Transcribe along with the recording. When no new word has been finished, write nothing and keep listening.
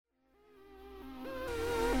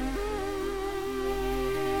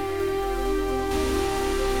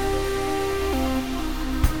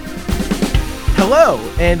Hello,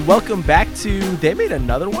 and welcome back to They Made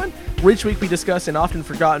Another One, where each week we discuss an often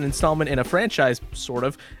forgotten installment in a franchise, sort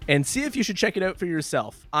of, and see if you should check it out for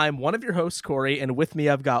yourself. I'm one of your hosts, Corey, and with me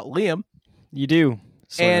I've got Liam. You do,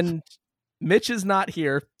 and Mitch is not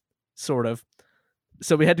here, sort of,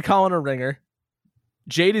 so we had to call in a ringer.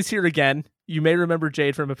 Jade is here again. You may remember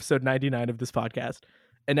Jade from episode 99 of this podcast.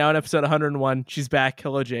 And now in episode 101, she's back.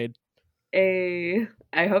 Hello, Jade. Hey,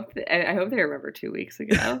 I hope they remember 2 weeks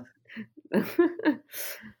ago.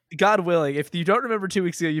 God willing, if you don't remember 2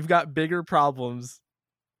 weeks ago, you've got bigger problems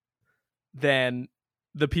than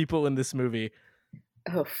the people in this movie.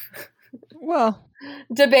 Oh, well,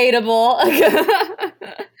 debatable.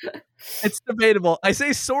 It's debatable. I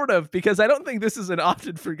say sort of because I don't think this is an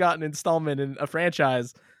often forgotten installment in a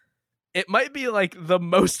franchise. It might be like the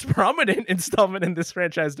most prominent installment in this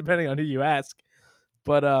franchise, depending on who you ask.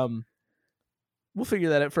 But we'll figure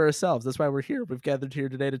that out for ourselves. That's why we're here. We've gathered here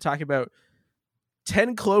today to talk about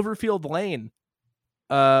 10 Cloverfield Lane,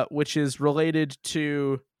 which is related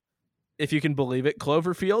to, if you can believe it,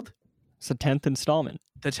 Cloverfield. It's the 10th installment.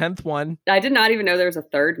 The 10th one. I did not even know there was a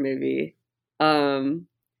third movie.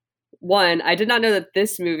 One, I did not know that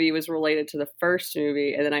this movie was related to the first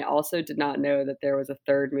movie, and then I also did not know that there was a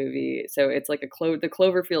third movie. So it's like the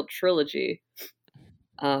Cloverfield trilogy.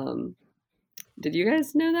 Did you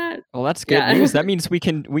guys know that? Well, that's good news. That means we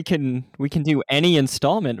can do any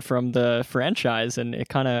installment from the franchise, and it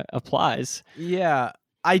kind of applies. Yeah,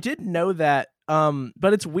 I did know that.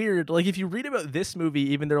 But it's weird. Like if you read about this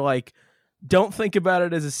movie, even they're like, don't think about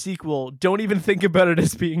it as a sequel. Don't even think about it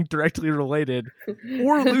as being directly related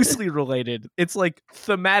or loosely related. It's like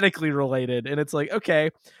thematically related, and it's like, okay,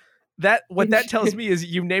 what that tells me is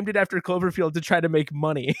you named it after Cloverfield to try to make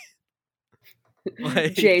money.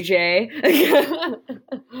 Like, JJ.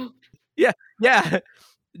 yeah,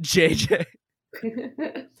 JJ.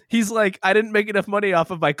 He's like, I didn't make enough money off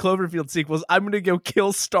of my Cloverfield sequels. I'm gonna go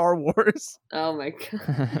kill Star Wars. Oh my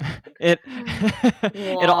god!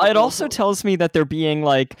 It also tells me that they're being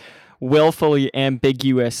like willfully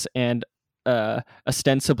ambiguous and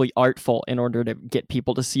ostensibly artful in order to get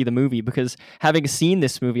people to see the movie. Because having seen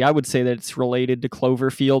this movie, I would say that it's related to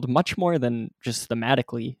Cloverfield much more than just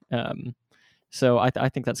thematically. So I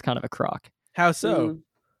think that's kind of a crock. How so?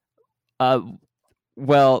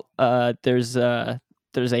 Well, there's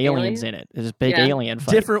aliens in it. There's a big alien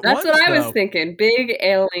fight. Different That's ones, what I was though. thinking. Big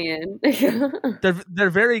alien. They're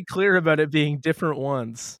very clear about it being different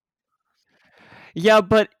ones. Yeah,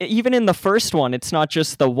 but even in the first one, it's not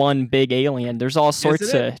just the one big alien. There's all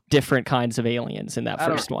sorts of different kinds of aliens in that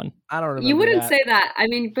first one. I don't remember. You wouldn't say that. I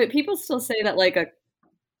mean, but people still say that like a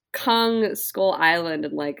Kong Skull Island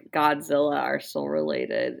and like Godzilla are still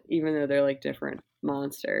related, even though they're like different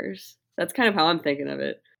monsters. That's kind of how I'm thinking of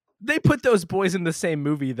it. They put those boys in the same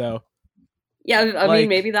movie, though. Yeah, I mean,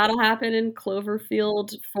 maybe that'll happen in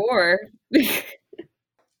Cloverfield 4.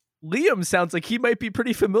 Liam sounds like he might be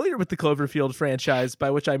pretty familiar with the Cloverfield franchise,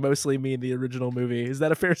 by which I mostly mean the original movie. Is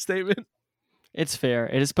that a fair statement? It's fair.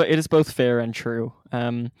 It is both fair and true.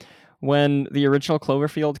 When the original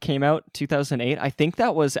Cloverfield came out, 2008, I think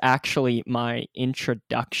that was actually my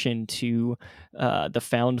introduction to the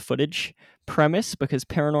found footage premise, because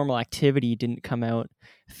Paranormal Activity didn't come out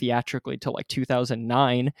theatrically till like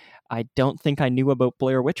 2009. I don't think I knew about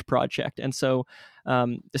Blair Witch Project. And so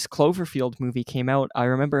this Cloverfield movie came out. I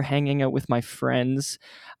remember hanging out with my friends,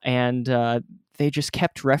 and they just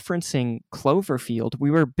kept referencing Cloverfield. We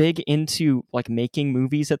were big into like making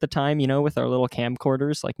movies at the time, you know, with our little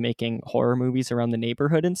camcorders, like making horror movies around the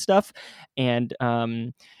neighborhood and stuff. And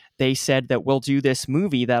they said that we'll do this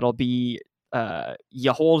movie that'll be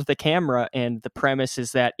you hold the camera, and the premise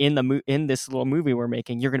is that in this little movie we're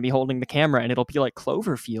making, you're going to be holding the camera, and it'll be like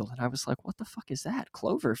Cloverfield. And I was like, what the fuck is that,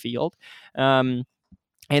 Cloverfield?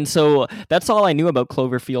 And so that's all I knew about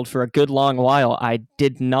Cloverfield for a good long while. I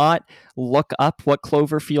did not look up what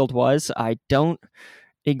Cloverfield was. I don't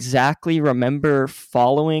exactly remember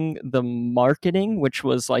following the marketing, which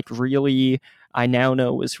was like really, I now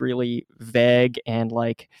know was really vague and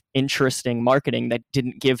like interesting marketing that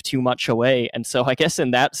didn't give too much away. And so I guess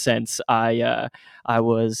in that sense, I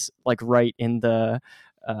was like right in the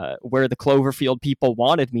where the Cloverfield people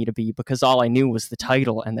wanted me to be, because all I knew was the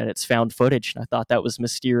title and that it's found footage, and I thought that was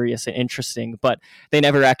mysterious and interesting. But they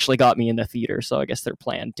never actually got me in the theater, so I guess their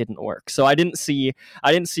plan didn't work. So I didn't see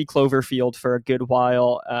Cloverfield for a good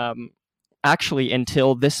while. actually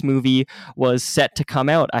until this movie was set to come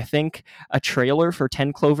out. I think a trailer for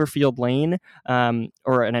 10 Cloverfield Lane,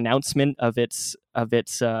 or an announcement of its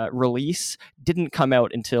release, didn't come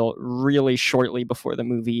out until really shortly before the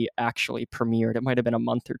movie actually premiered. It might have been a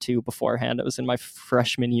month or two beforehand. It was in my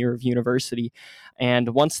freshman year of university. And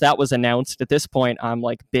once that was announced, at this point, I'm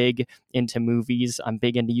like big into movies. I'm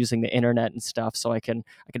big into using the internet and stuff, so I can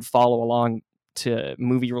follow along to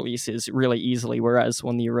movie releases really easily, whereas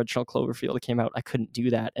when the original Cloverfield came out, I couldn't do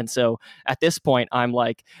that. And so at this point, I'm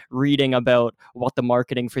like reading about what the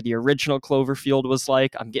marketing for the original Cloverfield was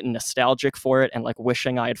like. I'm getting nostalgic for it and like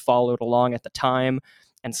wishing I had followed along at the time.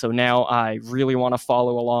 And so now I really want to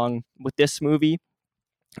follow along with this movie.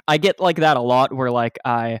 I get like that a lot, where like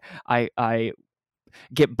I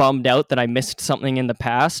get bummed out that I missed something in the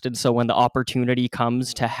past. And so when the opportunity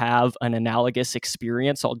comes to have an analogous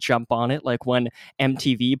experience, I'll jump on it. Like when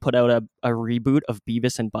MTV put out a reboot of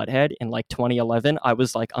Beavis and Butthead in like 2011, I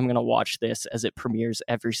was like, I'm going to watch this as it premieres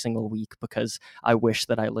every single week because I wish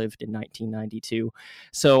that I lived in 1992.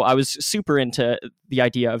 So I was super into the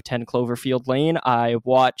idea of 10 Cloverfield Lane. I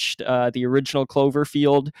watched the original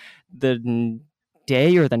Cloverfield the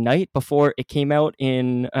day or the night before it came out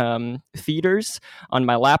in theaters on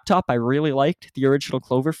my laptop. I really liked the original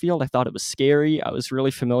Cloverfield. I thought it was scary. I was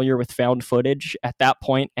really familiar with found footage at that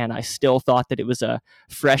point, and I still thought that it was a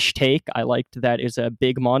fresh take. I liked that it was a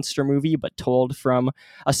big monster movie, but told from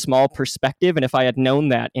a small perspective. And if I had known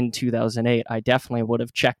that in 2008, I definitely would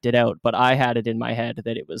have checked it out. But I had it in my head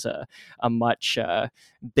that it was a much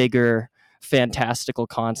bigger, fantastical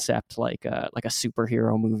concept, like a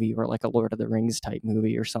superhero movie or like a Lord of the Rings type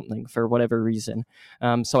movie or something, for whatever reason.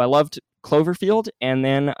 So I loved Cloverfield, and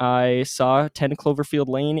then I saw 10 Cloverfield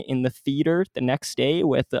Lane in the theater the next day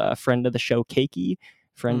with a friend of the show, Keiki,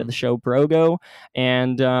 friend of the show, Brogo,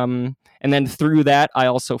 and then through that, I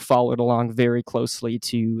also followed along very closely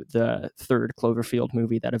to the third Cloverfield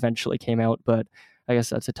movie that eventually came out. But I guess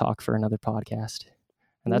that's a talk for another podcast,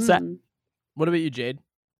 and that's that. What about you, Jade?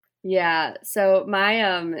 Yeah, so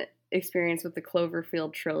my experience with the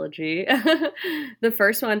Cloverfield trilogy, the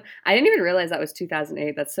first one, I didn't even realize that was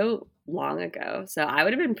 2008. That's so long ago. So I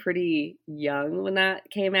would have been pretty young when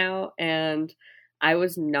that came out, and I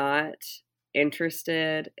was not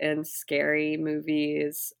interested in scary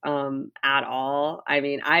movies at all. I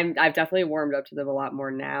mean, I've definitely warmed up to them a lot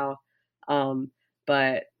more now,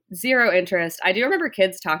 but zero interest. I do remember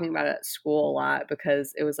kids talking about it at school a lot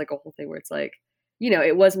because it was like a whole thing where it's like, you know,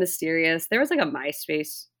 it was mysterious. There was like a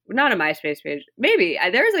MySpace, not a MySpace page, maybe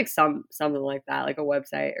there was like something like that, like a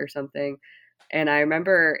website or something. And I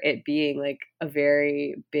remember it being like a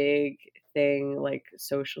very big thing, like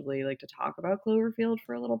socially, like to talk about Cloverfield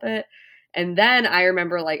for a little bit. And then I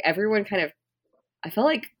remember like everyone kind of, I felt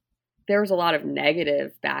like there was a lot of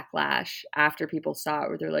negative backlash after people saw it,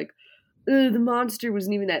 where they're like, the monster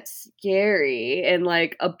wasn't even that scary. And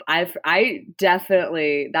like I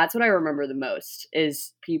definitely, that's what I remember the most,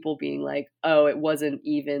 is people being like, oh, it wasn't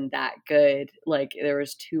even that good, like there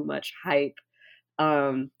was too much hype.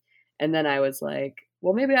 And then I was like,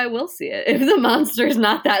 well, maybe I will see it if the monster's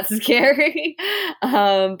not that scary.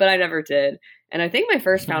 But I never did. And I think my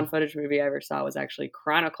first found footage movie I ever saw was actually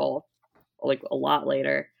Chronicle, like a lot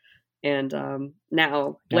later. And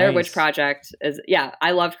now Blair Witch Project is, yeah,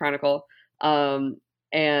 I loved Chronicle.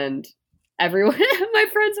 And everyone, my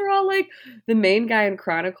friends are all like, the main guy in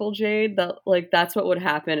Chronicle, Jade, that like that's what would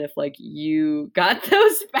happen if like you got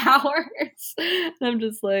those powers. And I'm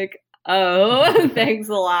just like, oh, thanks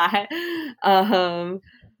a lot.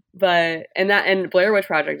 But and Blair Witch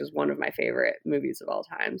Project is one of my favorite movies of all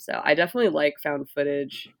time. So I definitely like found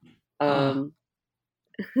footage. And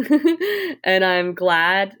I'm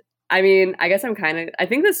glad. I mean, I guess I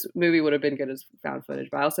think this movie would have been good as found footage,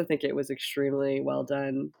 but I also think it was extremely well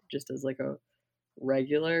done just as like a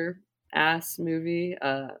regular ass movie.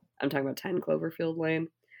 I'm talking about 10 Cloverfield Lane.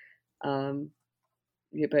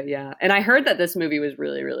 Yeah, but yeah. And I heard that this movie was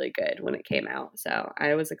really, really good when it came out. So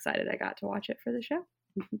I was excited I got to watch it for the show.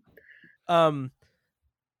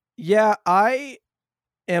 Yeah, I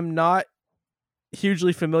am not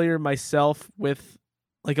hugely familiar myself with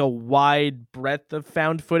like a wide breadth of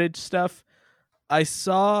found footage stuff. I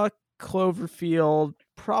saw Cloverfield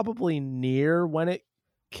probably near when it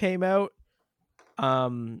came out.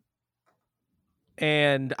 And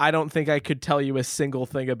I don't think I could tell you a single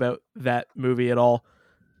thing about that movie at all.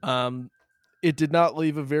 It did not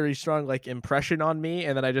leave a very strong like impression on me,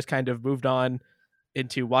 and then I just kind of moved on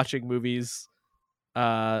into watching movies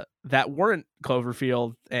that weren't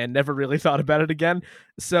Cloverfield and never really thought about it again.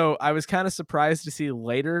 So I was kind of surprised to see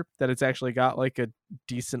later that it's actually got like a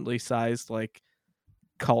decently sized like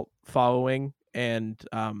cult following and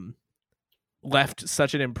left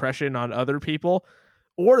such an impression on other people,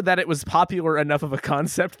 or that it was popular enough of a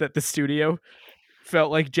concept that the studio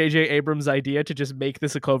felt like J.J. Abrams' idea to just make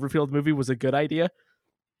this a Cloverfield movie was a good idea.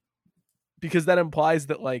 Because that implies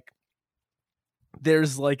that, like,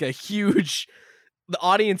 there's like a huge... The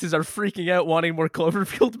audiences are freaking out wanting more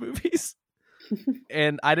Cloverfield movies.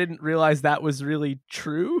 And I didn't realize that was really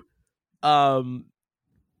true. So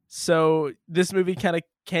this movie kind of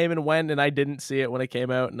came and went, and I didn't see it when it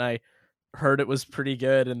came out, and I heard it was pretty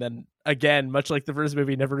good. And then again, much like the first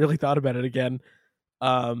movie, never really thought about it again.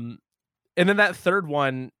 And then that third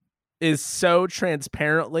one is so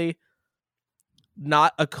transparently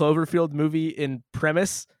not a Cloverfield movie in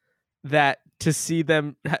premise that to see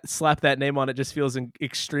them slap that name on it just feels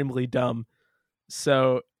extremely dumb.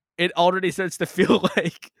 So it already starts to feel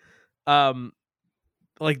like that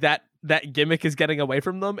gimmick is getting away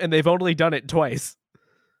from them, and they've only done it twice.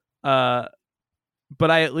 But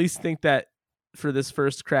I at least think that for this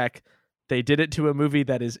first crack, they did it to a movie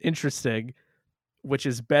that is interesting, which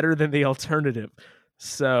is better than the alternative.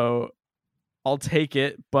 So I'll take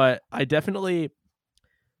it, but I definitely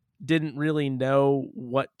didn't really know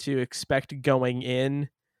what to expect going in,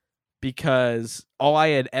 because all I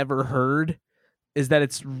had ever heard is that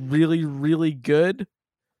it's really, really good.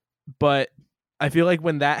 But I feel like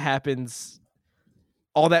when that happens,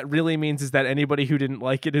 all that really means is that anybody who didn't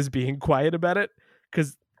like it is being quiet about it,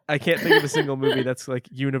 because I can't think of a single movie that's like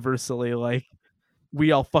universally like,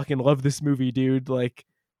 we all fucking love this movie, dude. Like,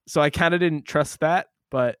 so I kind of didn't trust that,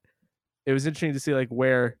 but it was interesting to see like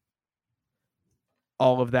where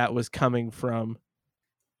all of that was coming from.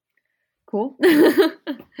 Cool.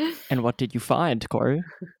 And what did you find, Corey?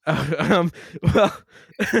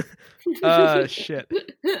 Shit.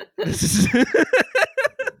 This is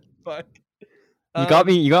fuck. You got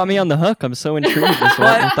me on the hook. I'm so intrigued.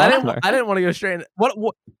 I didn't want to go straight in.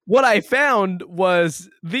 What I found was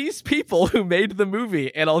these people who made the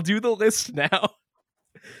movie, and I'll do the list now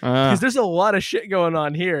because there's a lot of shit going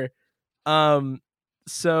on here.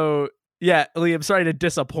 So yeah, Liam, sorry to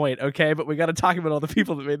disappoint. Okay, but we got to talk about all the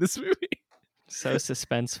people that made this movie. So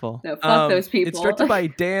suspenseful. No, fuck those people. It's directed by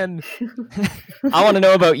Dan. I want to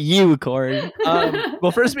know about you, Corey.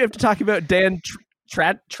 Well, first we have to talk about Dan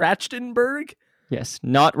Trachtenberg. Yes,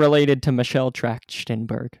 not related to Michelle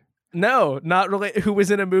Trachtenberg. No, not related. Who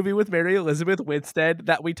was in a movie with Mary Elizabeth Winstead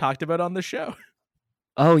that we talked about on the show?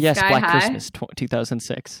 Oh yes, Sky Black High? Christmas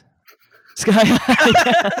 2006. Sky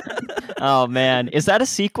High. Oh man, is that a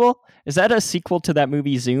sequel? Is that a sequel to that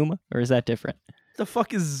movie Zoom, or is that different? The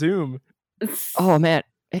fuck is Zoom? Oh man,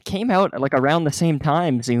 it came out like around the same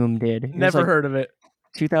time Zoom did. It Never was, like, heard of it.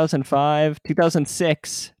 2005,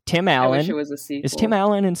 2006. Tim I Allen. wish it was a sequel. Is Tim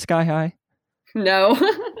Allen in Sky High? No.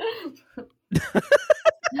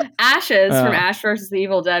 Ashes from Ash vs. the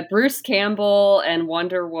Evil Dead. Bruce Campbell and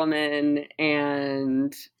Wonder Woman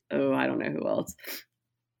and I don't know who else.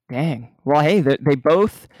 Dang. Well, hey, they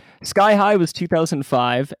both... Sky High was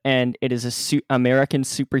 2005, and it is a American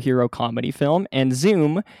superhero comedy film, and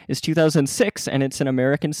Zoom is 2006, and it's an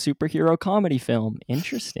American superhero comedy film.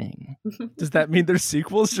 Interesting. Does that mean they're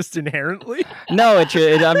sequels just inherently? No, I'm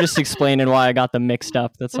just explaining why I got them mixed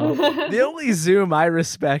up, that's all. The only Zoom I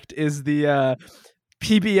respect is the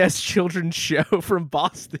PBS children's show from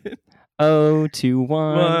Boston.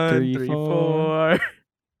 02134.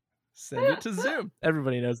 Send it to Zoom.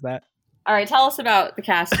 Everybody knows that. All right, tell us about the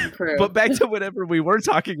cast and crew. But back to whatever we were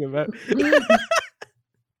talking about.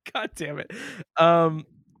 God damn it.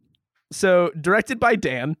 So directed by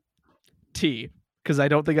Dan T, because I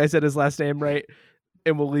don't think I said his last name right,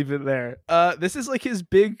 and we'll leave it there. This is like his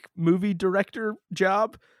big movie director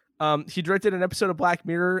job. He directed an episode of Black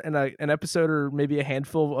Mirror and an episode or maybe a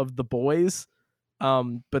handful of The Boys.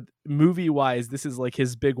 But movie wise, this is like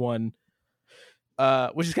his big one,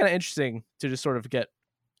 which is kind of interesting to just sort of get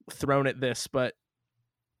thrown at this. But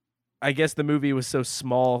I guess the movie was so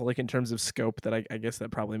small, like in terms of scope, that I guess that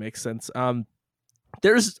probably makes sense.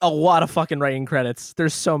 There's a lot of fucking writing credits.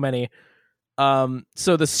 There's so many.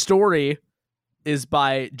 So the story is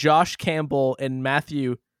by Josh Campbell and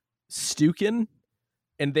Matthew Stukin,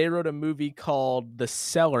 and they wrote a movie called The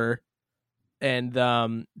Cellar.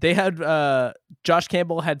 And they had Josh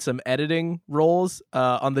Campbell had some editing roles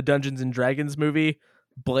on the Dungeons and Dragons movie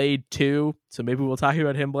Blade 2, so maybe we'll talk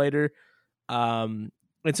about him later. And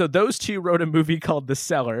so those two wrote a movie called The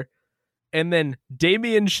Cellar, and then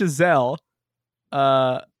Damien Chazelle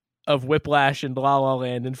of Whiplash and La La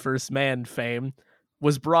Land and First Man fame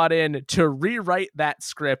was brought in to rewrite that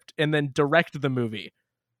script and then direct the movie.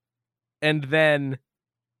 And then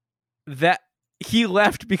that he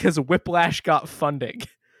left because Whiplash got funding.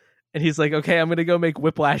 And he's like, okay, I'm going to go make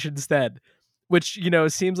Whiplash instead, which,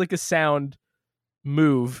 seems like a sound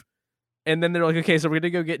move. And then they're like, okay, so we're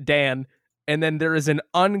going to go get Dan. And then there is an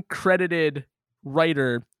uncredited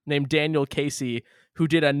writer named Daniel Casey who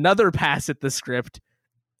did another pass at the script.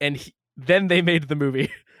 And then they made the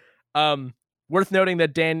movie. Worth noting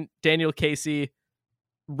that Daniel Casey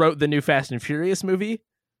wrote the new Fast and Furious movie.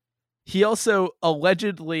 He also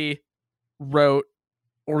allegedly wrote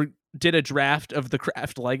or did a draft of The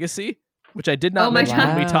Craft Legacy, which I did not mention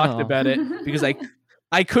when we talked about it because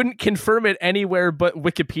I couldn't confirm it anywhere but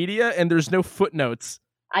Wikipedia, and there's no footnotes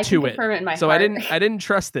I to can it. confirm it in my so heart. I didn't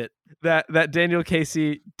trust it that Daniel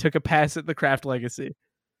Casey took a pass at The Craft Legacy.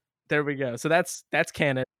 There we go. So that's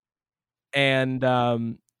canon.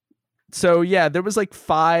 And so yeah, there was like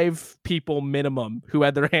 5 people minimum who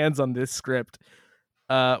had their hands on this script,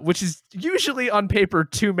 which is usually on paper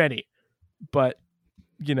too many, but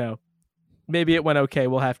maybe it went okay.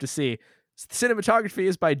 We'll have to see. Cinematography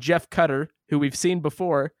is by Jeff Cutter, who we've seen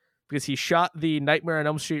before because he shot the Nightmare on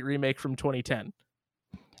Elm Street remake from 2010.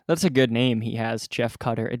 That's a good name he has, Jeff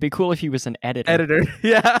Cutter. It'd be cool if he was an editor.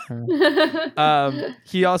 Yeah.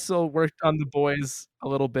 He also worked on The Boys a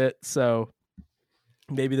little bit, so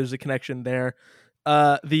maybe there's a connection there.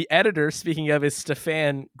 The editor, speaking of, is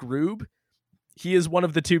Stefan Grube. He is one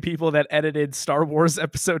of the 2 people that edited Star Wars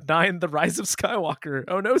Episode 9, The Rise of Skywalker.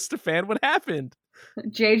 Oh no, Stefan, what happened?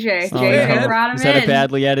 JJ brought him in. Is that a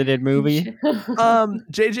badly edited movie?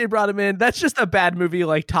 JJ brought him in. That's just a bad movie,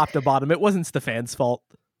 like top to bottom. It wasn't Stefan's fault.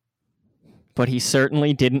 But he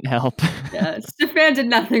certainly didn't help. Yeah, Stefan did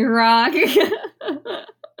nothing wrong.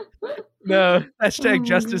 No, hashtag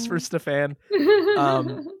justice for Stefan.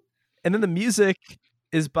 And then the music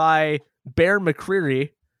is by Bear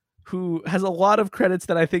McCreary, who has a lot of credits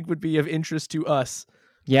that I think would be of interest to us.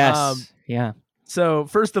 Yes. Yeah. So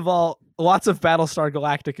first of all, lots of Battlestar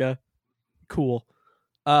Galactica. Cool.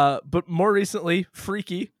 But more recently,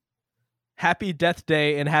 Freaky, Happy Death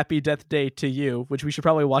Day, and Happy Death Day to You, which we should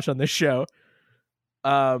probably watch on this show.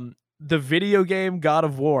 The video game God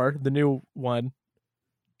of War, the new one.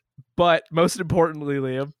 But most importantly,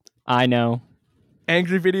 Liam, I know.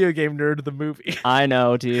 Angry Video Game Nerd, the movie. I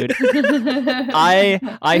know, dude.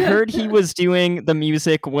 I heard he was doing the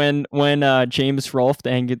music when James Rolfe,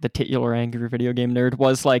 the titular Angry Video Game Nerd,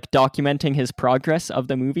 was like documenting his progress of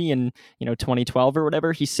the movie in 2012 or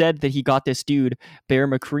whatever. He said that he got this dude Bear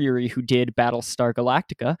McCreary who did Battlestar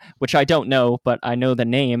Galactica, which I don't know, but I know the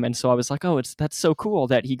name, and so I was like, oh, that's so cool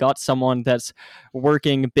that he got someone that's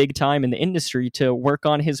working big time in the industry to work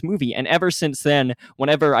on his movie. And ever since then,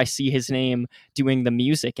 whenever I see his name doing the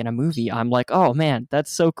music in a movie, I'm like, oh man,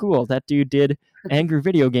 that's so cool. That dude did Angry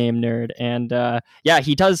Video Game Nerd. And yeah,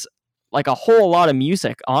 he does like a whole lot of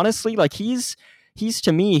music. Honestly, like he's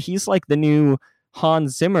to me, he's like the new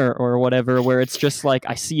Hans Zimmer or whatever, where it's just like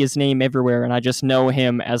I see his name everywhere and I just know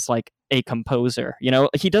him as like a composer.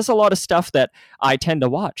 He does a lot of stuff that I tend to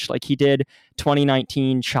watch. Like he did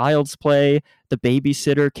 2019 Child's Play, The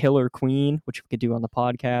Babysitter, Killer Queen, which we could do on the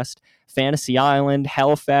podcast, Fantasy Island,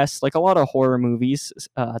 Hellfest, like a lot of horror movies,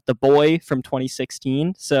 The Boy from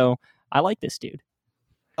 2016. So I like this dude.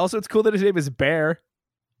 Also, it's cool that his name is Bear.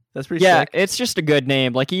 That's pretty sick. Yeah, it's just a good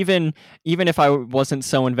name. Like even if I wasn't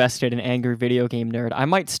so invested in Angry Video Game Nerd, I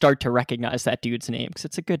might start to recognize that dude's name because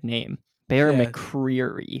it's a good name. Bear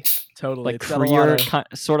McCreary. Totally. Like Creer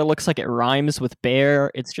sort of looks like it rhymes with bear.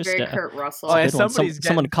 It's just very Kurt Russell. Oh, yeah,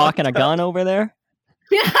 someone cocking a gun over there.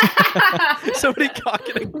 Somebody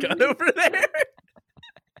cocking a gun over there.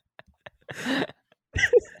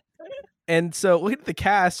 And so look at the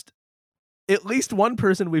cast. At least one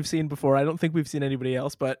person we've seen before. I don't think we've seen anybody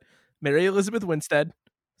else, but Mary Elizabeth Winstead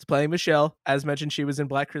is playing Michelle. As mentioned, she was in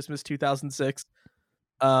Black Christmas 2006.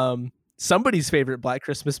 Somebody's favorite Black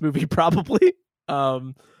Christmas movie, probably.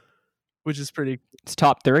 Which is pretty. It's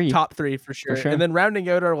top 3. Top 3 for sure. And then rounding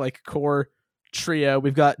out our like core trio,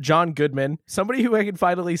 we've got John Goodman, somebody who I can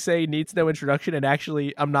finally say needs no introduction, and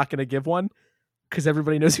actually I'm not going to give one because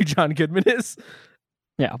everybody knows who John Goodman is.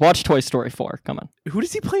 Yeah, watch Toy Story 4. Come on. Who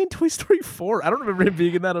does he play in Toy Story 4? I don't remember him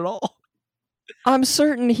being in that at all. I'm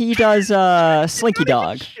certain he does Slinky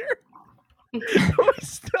Dog. Sure.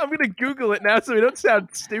 I'm going to Google it now so we don't sound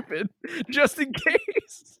stupid, just in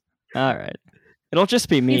case. All right. It'll just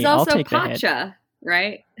be me. He's also I'll take Pacha,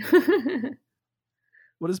 right?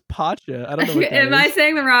 What is Pacha? I don't know what that Am I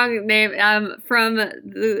saying the wrong name? From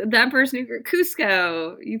the Emperor's New Groove.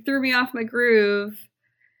 Cusco. You threw me off my groove.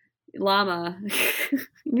 Llama.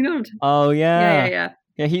 You know what I'm Oh, yeah. Yeah.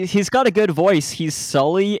 Yeah, he's got a good voice. He's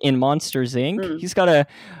Sully in Monsters Inc. He's got a.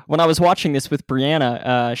 When I was watching this with Brianna,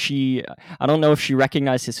 I don't know if she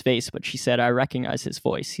recognized his face, but she said I recognize his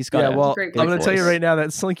voice. He's got. Yeah, well, great I'm going to voice. tell you right now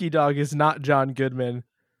that Slinky Dog is not John Goodman.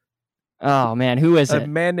 Oh man, who is it? A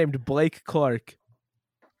man named Blake Clark.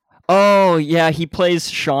 Oh yeah, he plays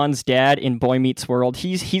Sean's dad in Boy Meets World.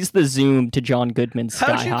 He's the Zoom to John Goodman's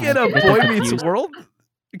Sky High. How'd you get a Boy Meets World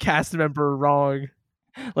cast member wrong?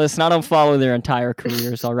 Listen, I don't follow their entire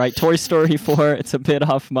careers. All right, Toy Story 4. It's a bit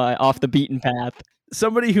off the beaten path.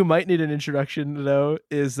 Somebody who might need an introduction though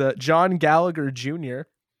is John Gallagher Jr.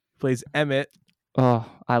 Plays Emmett. Oh,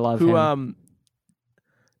 I love him.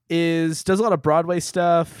 Does a lot of Broadway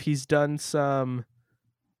stuff. He's done some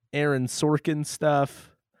Aaron Sorkin stuff.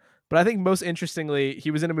 But I think most interestingly,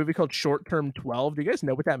 he was in a movie called Short Term 12. Do you guys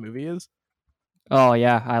know what that movie is? Oh,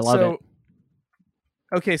 yeah. I love it.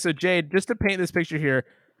 Okay, so Jade, just to paint this picture here,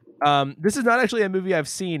 this is not actually a movie I've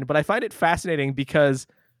seen, but I find it fascinating because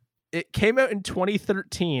it came out in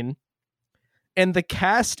 2013, and the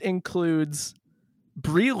cast includes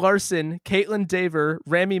Brie Larson, Caitlin Dever,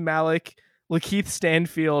 Rami Malek, Lakeith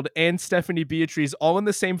Stanfield, and Stephanie Beatriz all in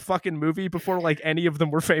the same fucking movie before like any of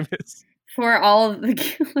them were famous. For all of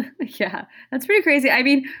the yeah, that's pretty crazy. I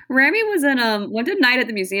mean, Rami was in when did Night at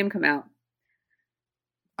the Museum come out?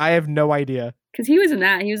 I have no idea. Because he was in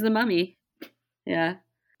that. He was the mummy. Yeah.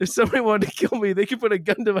 If somebody wanted to kill me, they could put a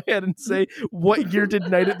gun to my head and say, "What year did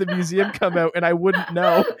Night at the Museum come out?" And I wouldn't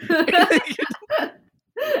know.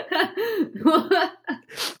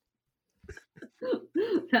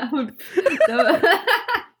 That would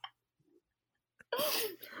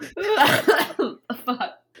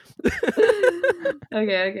fuck.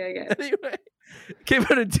 Okay. Anyway, came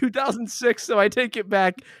out in 2006, so I take it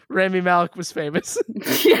back. Rami Malek was famous.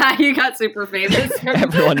 Yeah, he got super famous.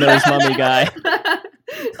 Everyone knows Mummy Guy.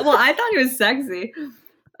 Well, I thought he was sexy.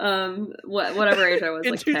 Whatever age I was,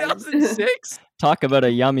 in like 2006. Talk about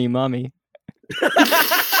a yummy mummy. Fuck,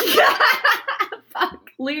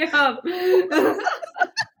 Liam.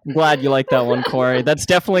 I'm glad you like that one, Corey. That's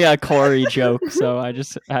definitely a Corey joke, so I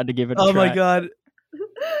just had to give it a try. Oh my god.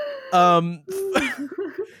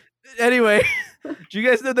 Anyway, do you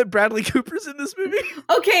guys know that Bradley Cooper's in this movie?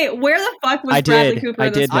 Okay, where the fuck was Bradley Cooper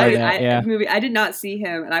in this movie? I did not see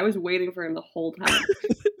him, and I was waiting for him the whole time.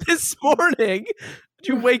 This morning, did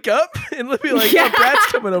you wake up and be like, "Oh, Brad's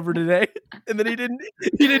coming over today," and then he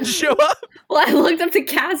didn't show up? Well, I looked up the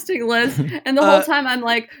casting list, and the whole time I'm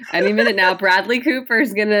like, any minute now, Bradley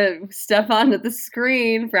Cooper's gonna step onto the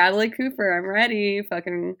screen. Bradley Cooper, I'm ready.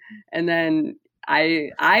 Fucking, and then I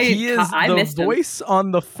missed the voice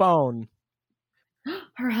on the phone.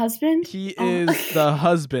 Her husband? He is the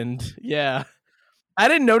husband. Yeah. I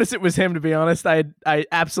didn't notice it was him, to be honest. I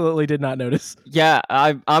absolutely did not notice. Yeah,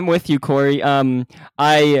 I'm with you, Corey.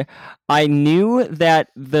 I knew that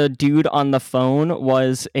the dude on the phone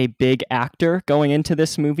was a big actor going into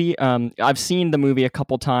this movie. I've seen the movie a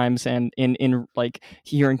couple times, and in like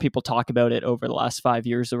hearing people talk about it over the last 5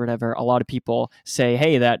 years or whatever, a lot of people say,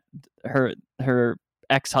 "Hey, that her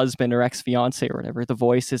ex-husband or ex-fiance or whatever, the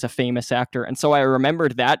voice is a famous actor." And so I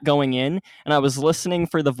remembered that going in, and I was listening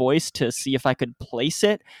for the voice to see if I could place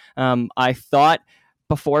it. I thought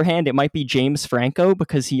beforehand it might be James Franco,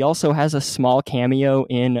 because he also has a small cameo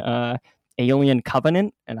in Alien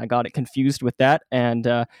Covenant, and I got it confused with that. And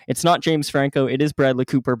it's not James Franco, it is Bradley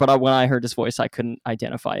Cooper, but when I heard his voice, I couldn't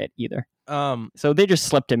identify it either. So they just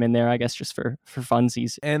slipped him in there, I guess, just for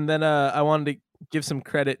funsies. And then I wanted to give some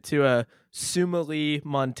credit to Sumali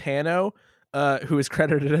Montano, who is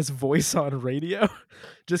credited as voice on radio,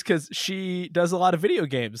 just because she does a lot of video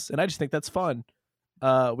games, and I just think that's fun.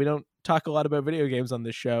 We don't talk a lot about video games on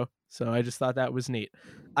this show, so I just thought that was neat.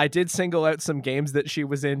 I did single out some games that she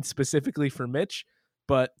was in specifically for Mitch,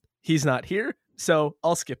 but he's not here, so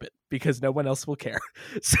I'll skip it because no one else will care.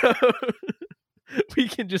 So we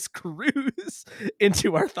can just cruise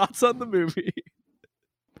into our thoughts on the movie.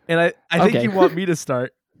 And I think you want me to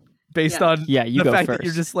start based on you the fact first. that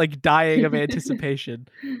you're just like dying of anticipation.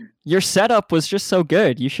 Your setup was just so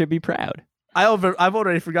good. You should be proud. I've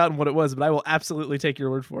already forgotten what it was, but I will absolutely take your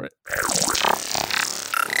word for it.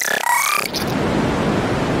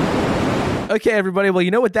 Okay, everybody. Well,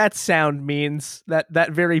 you know what that sound means.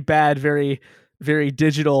 That very bad, very, very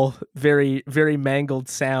digital, very, very mangled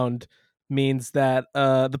sound means that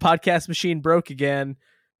the podcast machine broke again.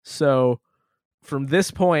 So from this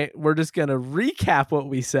point, we're just going to recap what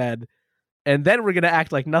we said, and then we're going to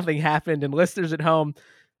act like nothing happened. And listeners at home,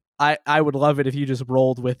 I would love it if you just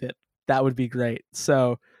rolled with it. That would be great.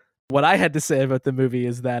 So what I had to say about the movie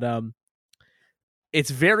is that it's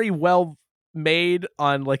very well made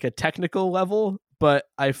on like a technical level, but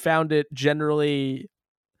I found it generally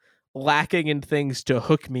lacking in things to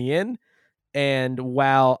hook me in. And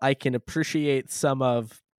while I can appreciate some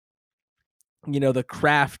of, the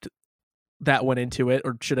craft that went into it,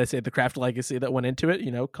 or should I say the craft legacy that went into it,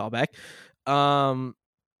 callback,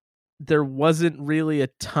 there wasn't really a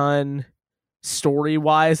ton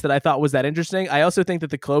story-wise that I thought was that interesting. I also think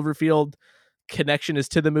that the Cloverfield connection is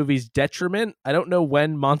to the movie's detriment. I don't know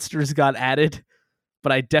when monsters got added,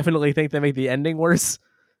 but I definitely think they make the ending worse.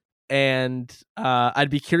 And I'd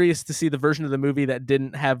be curious to see the version of the movie that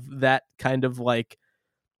didn't have that kind of like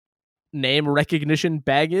name recognition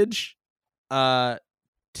baggage, to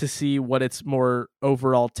see what its more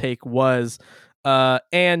overall take was.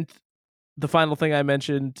 And the final thing I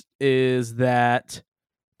mentioned is that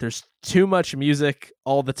there's too much music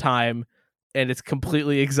all the time, and it's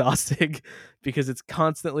completely exhausting because it's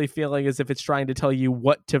constantly feeling as if it's trying to tell you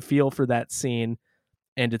what to feel for that scene,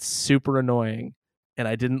 and it's super annoying, and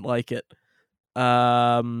I didn't like it.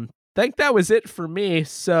 Think that was it for me.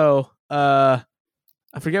 So I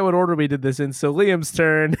forget what order we did this in. So Liam's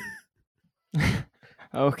turn.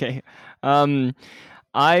 Okay.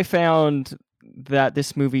 I found that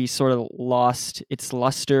this movie sort of lost its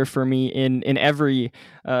luster for me in every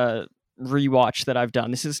rewatch that I've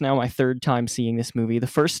done. This is now my third time seeing this movie. The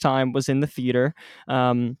first time was in the theater,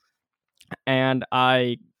 and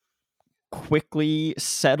I quickly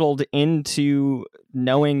settled into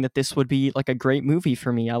knowing that this would be like a great movie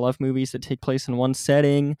for me. I love movies that take place in one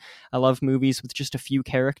setting. I love movies with just a few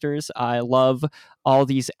characters. I love all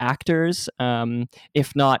these actors,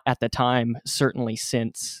 if not at the time, certainly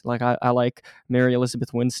since. Like I like Mary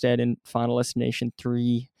Elizabeth Winstead in Final Destination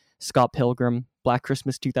 3, Scott Pilgrim, Black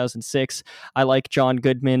Christmas 2006. I like John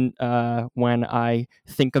Goodman when I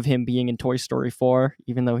think of him being in Toy Story 4,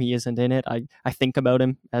 even though he isn't in it. I think about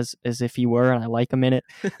him as if he were, and I like him in it.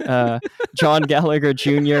 John Gallagher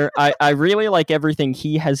Jr. I really like everything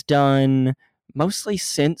he has done, mostly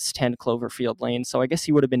since 10 Cloverfield Lane, so I guess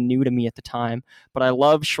he would have been new to me at the time. But I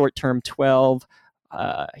love Short Term 12.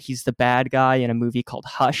 He's the bad guy in a movie called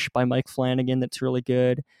Hush by Mike Flanagan that's really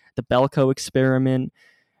good. The Belko Experiment,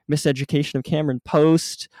 Miseducation of Cameron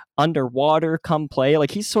Post, Underwater, Come Play.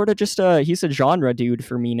 Like he's sort of just he's a genre dude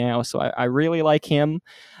for me now. So I really like him.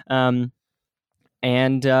 I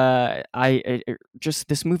just,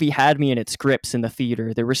 this movie had me in its grips in the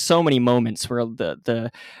theater. There were so many moments where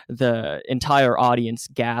the entire audience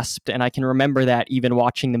gasped, and I can remember that even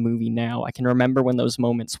watching the movie now. I can remember when those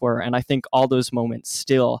moments were, and I think all those moments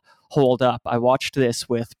still hold up. I watched this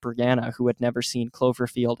with Brianna, who had never seen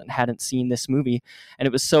Cloverfield and hadn't seen this movie, and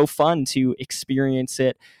it was so fun to experience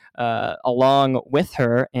it along with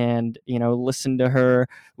her, and listen to her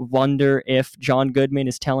wonder if John Goodman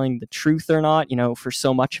is telling the truth or not. For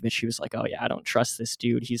so much of it, she was like, "Oh yeah, I don't trust this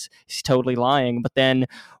dude. He's totally lying." But then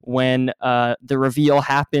when the reveal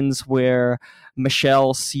happens, where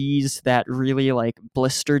Michelle sees that really like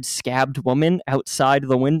blistered, scabbed woman outside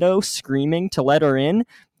the window screaming to let her in,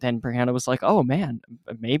 then Brianna was like, "Oh man,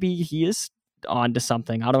 maybe he is onto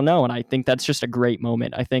something. I don't know." And I think that's just a great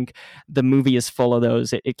moment. I think the movie is full of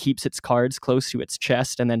those. It keeps its cards close to its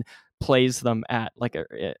chest and then plays them at like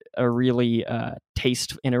a really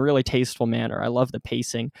in a really tasteful manner. I love the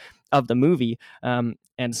pacing of the movie.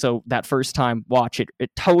 And so that first time watch, it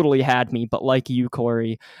totally had me. But like you,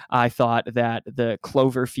 Corey, I thought that the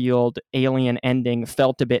Cloverfield alien ending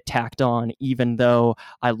felt a bit tacked on, even though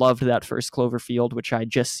I loved that first Cloverfield, which I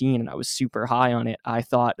had just seen, and I was super high on it. I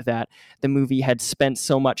thought that the movie had spent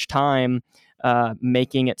so much time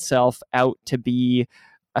making itself out to be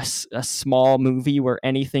a small movie where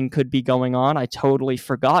anything could be going on. I totally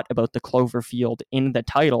forgot about the Cloverfield in the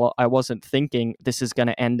title. I wasn't thinking this is going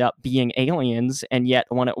to end up being aliens, and yet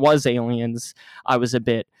when it was aliens, I was a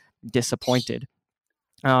bit disappointed.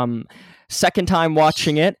 Second time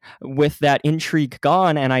watching it with that intrigue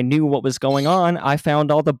gone, and I knew what was going on, I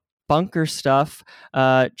found all the bunker stuff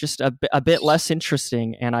just a bit less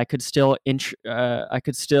interesting, and I could still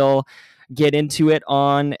get into it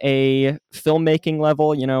on a filmmaking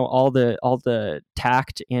level. All the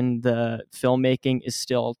tact in the filmmaking is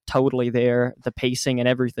still totally there, the pacing and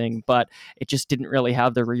everything, but it just didn't really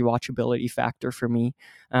have the rewatchability factor for me.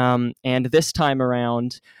 And this time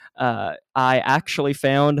around, I actually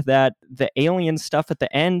found that the alien stuff at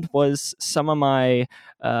the end was some of my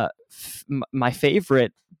my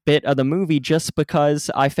favorite bit of the movie, just because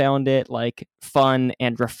I found it like fun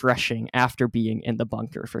and refreshing after being in the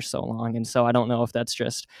bunker for so long. And so I don't know if that's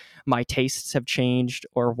just my tastes have changed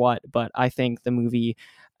or what, but I think the movie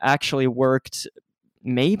actually worked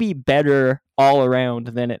maybe better all around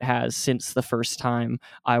than it has since the first time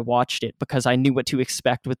I watched it, because I knew what to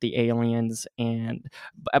expect with the aliens,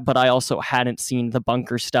 but I also hadn't seen the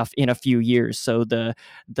bunker stuff in a few years, so the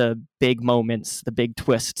big moments, the big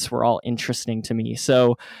twists were all interesting to me.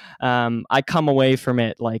 So I come away from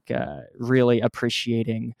it like really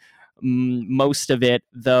appreciating most of it,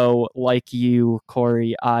 though like you,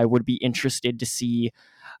 Corey, I would be interested to see,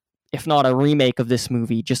 if not a remake of this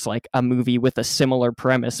movie, just like a movie with a similar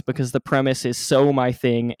premise, because the premise is so my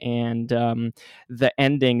thing, and the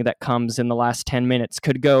ending that comes in the last 10 minutes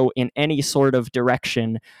could go in any sort of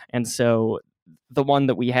direction. And so the one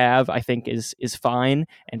that we have, I think, is fine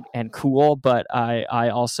and cool, but I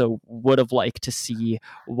also would have liked to see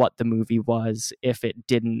what the movie was if it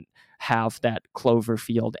didn't have that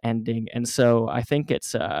Cloverfield ending. And so I think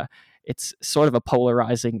it's sort of a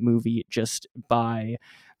polarizing movie just by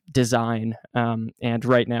design, and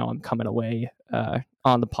right now I'm coming away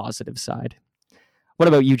on the positive side. What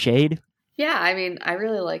about you, Jade? Yeah, I mean, I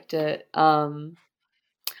really liked it.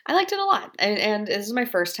 I liked it a lot, and this is my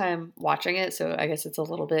first time watching it, so I guess it's a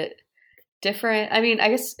little bit different. I mean, I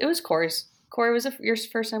guess it was Corey's. Corey, was it your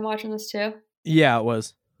first time watching this too? Yeah, it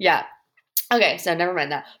was. Yeah. Okay, so never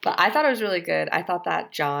mind that. But I thought it was really good. I thought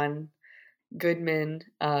that John Goodman,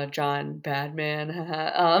 John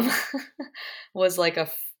Badman, was like a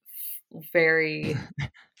very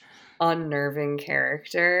unnerving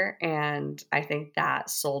character, and I think that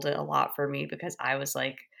sold it a lot for me, because I was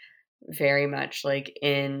like very much like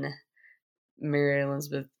in Mary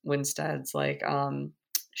Elizabeth Winstead's like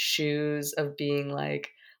shoes of being like,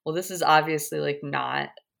 well, this is obviously like not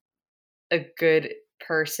a good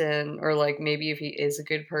person, or like maybe if he is a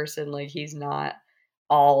good person, like he's not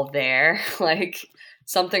all there. Like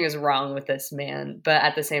something is wrong with this man. But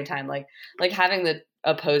at the same time, like having the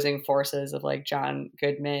opposing forces of like John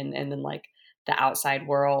Goodman and then like the outside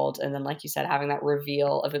world, and then like you said, having that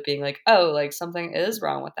reveal of it being like, oh, like something is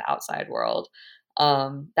wrong with the outside world.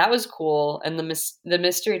 That was cool, and the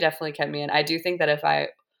mystery definitely kept me in. I do think that if I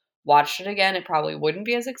watched it again, it probably wouldn't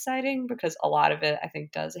be as exciting, because a lot of it I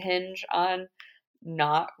think does hinge on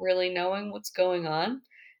not really knowing what's going on.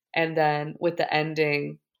 And then with the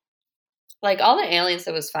ending, like all the aliens,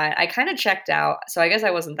 that was fine. I kind of checked out, so I guess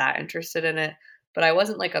I wasn't that interested in it, but I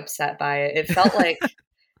wasn't like upset by it. It felt like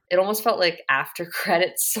it almost felt like after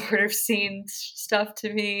credits sort of scene stuff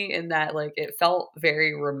to me, in that like it felt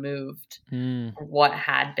very removed from what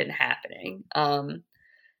had been happening.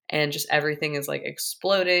 And just everything is like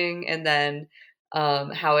exploding, and then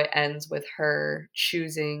how it ends with her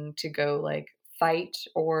choosing to go like fight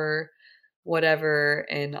or whatever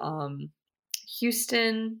in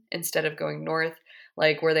Houston instead of going north,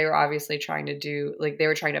 like where they were obviously trying to do, like they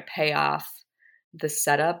were trying to pay off the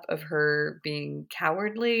setup of her being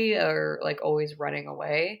cowardly or like always running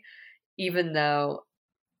away, even though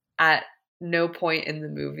at no point in the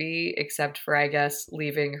movie, except for I guess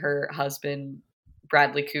leaving her husband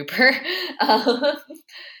Bradley Cooper,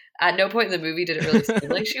 at no point in the movie did it really seem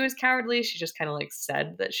like she was cowardly. She just kind of like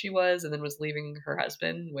said that she was, and then was leaving her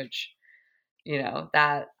husband, which, you know,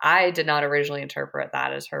 that I did not originally interpret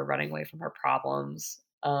that as her running away from her problems.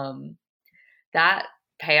 That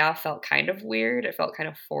payoff felt kind of weird. It felt kind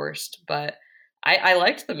of forced, but I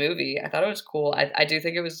liked the movie. I thought it was cool. I do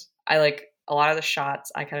think it was, I like a lot of the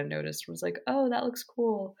shots I kind of noticed was like, oh, that looks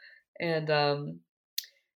cool. And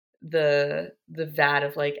the vat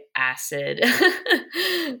of like acid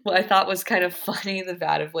what I thought was kind of funny, the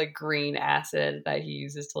vat of like green acid that he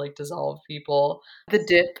uses to like dissolve people, the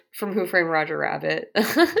dip from Who Framed Roger Rabbit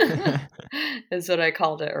is what I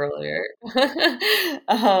called it earlier.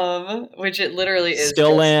 Which it literally is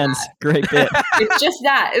still lands that. Great bit. It's just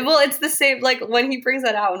that, well, it's the same, like when he brings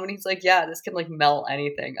that out and when he's like, yeah, this can like melt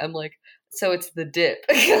anything, I'm like, so it's the dip.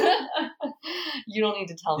 You don't need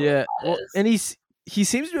to tell me what that is. And he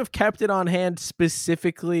seems to have kept it on hand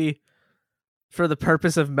specifically for the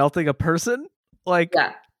purpose of melting a person. Like,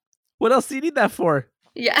 yeah. What else do you need that for?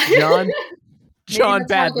 Yeah. John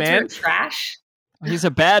Badman. Trash. He's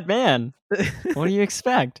a bad man. What do you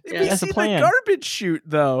expect? He has a plan. The garbage chute,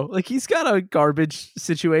 though. Like, he's got a garbage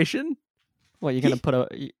situation. What, you're gonna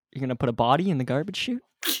put a body in the garbage chute?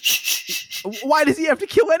 Why does he have to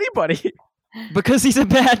kill anybody? Because he's a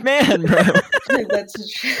bad man, bro.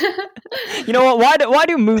 That's true. You know what? Why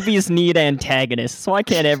do movies need antagonists? Why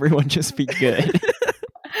can't everyone just be good?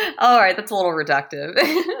 All right, that's a little reductive.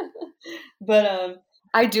 But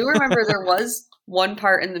I do remember there was one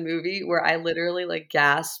part in the movie where I literally like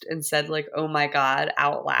gasped and said like, "Oh my god,"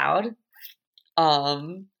 out loud.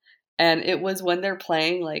 And it was when they're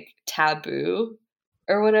playing like Taboo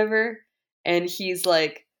or whatever, and he's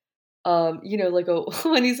like you know, like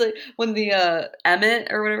when he's like when the Emmett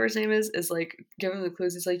or whatever his name is like giving the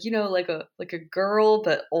clues, he's like, you know, like a girl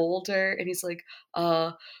but older, and he's like,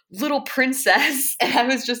 little princess, and I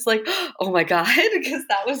was just like, oh my god, because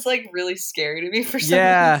that was like really scary to me for some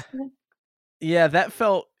reason. Yeah, that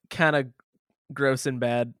felt kind of gross and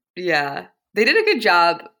bad. Yeah, they did a good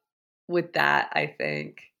job with that, I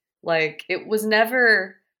think. Like, it was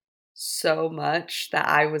never so much that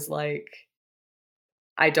I was like,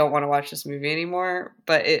 I don't want to watch this movie anymore,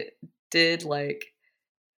 but it did, like,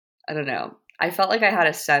 I don't know. I felt like I had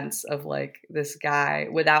a sense of like this guy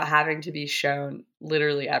without having to be shown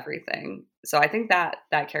literally everything. So I think that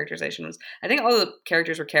characterization was, I think all the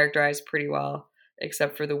characters were characterized pretty well,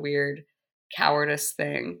 except for the weird cowardice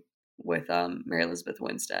thing with Mary Elizabeth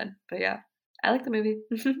Winstead. But yeah, I like the movie.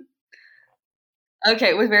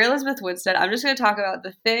 Okay, with Mary Elizabeth Winstead, I'm just going to talk about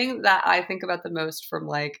the thing that I think about the most from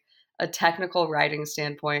like a technical writing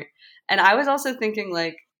standpoint. And I was also thinking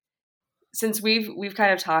like, since we've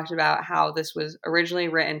kind of talked about how this was originally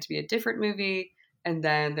written to be a different movie, and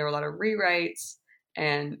then there were a lot of rewrites,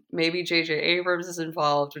 and maybe J.J. Abrams is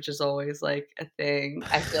involved, which is always like a thing,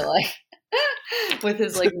 I feel like. With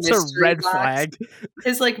his like it's mystery a red box, flag.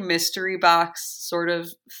 his like mystery box sort of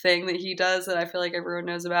thing that he does that I feel like everyone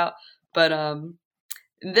knows about. But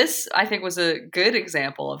this I think was a good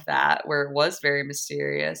example of that, where it was very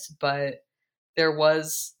mysterious, but there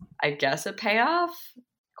was, I guess, a payoff?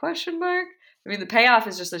 Question mark? I mean, the payoff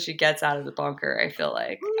is just that she gets out of the bunker, I feel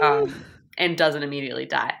like, and doesn't immediately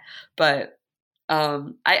die. But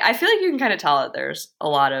I feel like you can kind of tell that there's a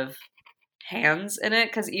lot of hands in it,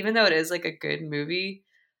 because even though it is like a good movie,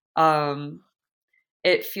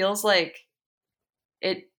 it feels like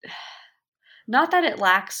it, not that it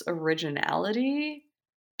lacks originality,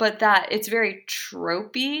 but that it's very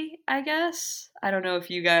tropey, I guess. I don't know if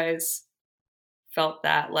you guys felt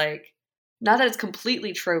that, like, not that it's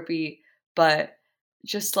completely tropey, but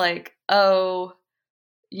just like, oh,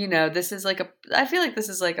 you know, this is like I feel like this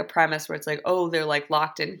is like a premise where it's like, oh, they're like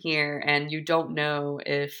locked in here and you don't know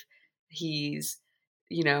if he's,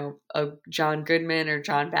 you know, a John Goodman or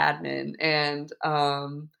John Badman. And,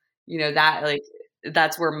 you know, that like,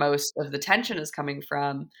 that's where most of the tension is coming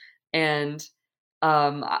from. And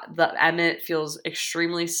the Emmett feels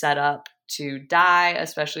extremely set up to die,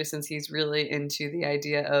 especially since he's really into the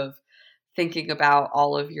idea of thinking about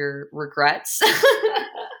all of your regrets.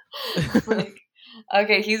 Like,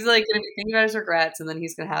 okay, he's like gonna be thinking about his regrets, and then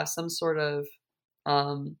he's gonna have some sort of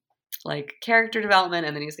like character development,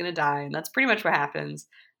 and then he's gonna die, and that's pretty much what happens.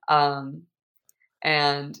 And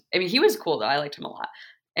I mean, he was cool though. I liked him a lot.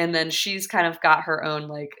 And then she's kind of got her own,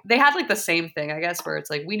 like, they had like the same thing, I guess, where it's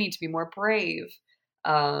like, we need to be more brave.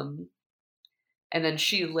 And then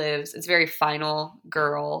she lives, it's very Final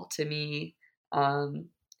Girl to me,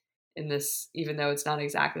 in this, even though it's not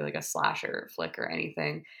exactly like a slasher flick or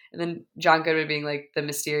anything. And then John Goodman being like the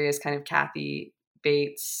mysterious kind of Kathy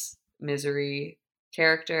Bates Misery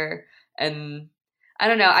character. And I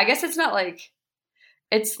don't know, I guess it's not like,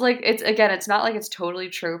 it's again, it's not like it's totally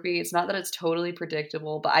tropey. It's not that it's totally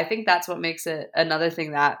predictable, but I think that's what makes it another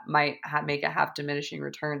thing that might make it have diminishing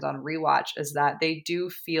returns on rewatch, is that they do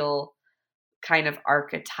feel kind of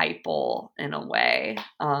archetypal in a way,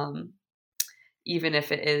 even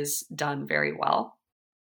if it is done very well.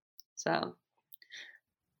 So,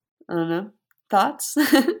 I don't know. Thoughts?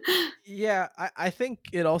 Yeah, I think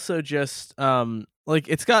it also just like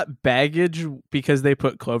it's got baggage because they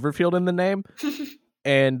put Cloverfield in the name.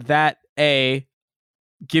 And that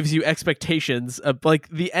gives you expectations of, like,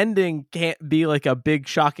 the ending can't be like a big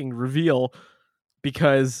shocking reveal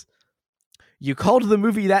because you called the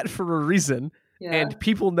movie that for a reason, and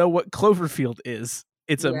people know what Cloverfield is.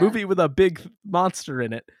 It's a movie with a big monster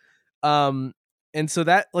in it. And so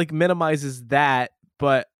that like minimizes that,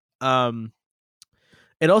 but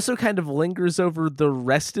it also kind of lingers over the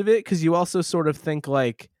rest of it, because you also sort of think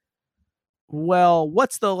like, well,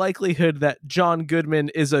 what's the likelihood that John Goodman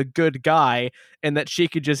is a good guy and that she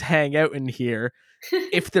could just hang out in here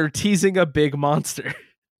if they're teasing a big monster?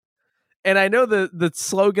 And I know the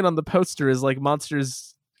slogan on the poster is like,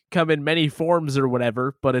 monsters come in many forms or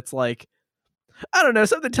whatever, but it's like, I don't know,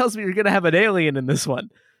 something tells me you're going to have an alien in this one.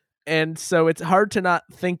 And so it's hard to not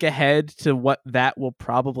think ahead to what that will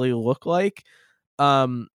probably look like.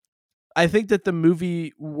 I think that the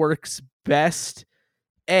movie works best,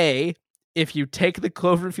 if you take the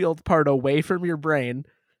Cloverfield part away from your brain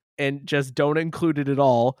and just don't include it at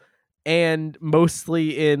all, and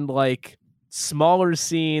mostly in like smaller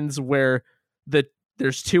scenes where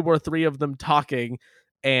there's 2 or 3 of them talking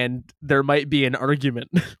and there might be an argument.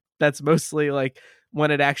 That's mostly like when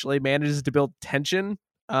it actually manages to build tension.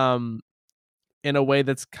 in a way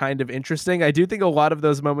that's kind of interesting. I do think a lot of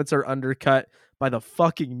those moments are undercut by the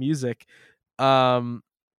fucking music.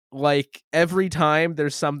 Like every time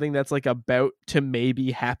there's something that's like about to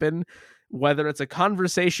maybe happen, whether it's a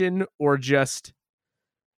conversation or just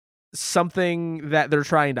something that they're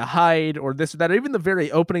trying to hide or this or that, or even the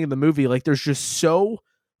very opening of the movie, like there's just so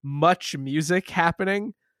much music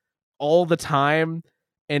happening all the time,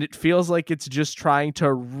 and it feels like it's just trying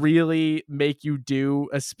to really make you do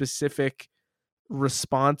a specific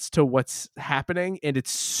response to what's happening, and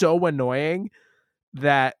it's so annoying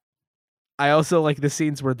that I also like the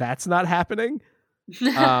scenes where that's not happening.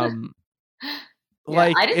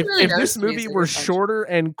 Like if this movie were shorter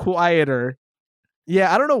and quieter,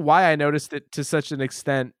 yeah, I don't know why I noticed it to such an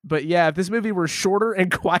extent, but yeah, if this movie were shorter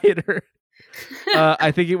and quieter,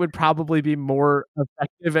 I think it would probably be more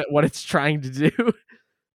effective at what it's trying to do.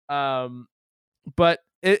 But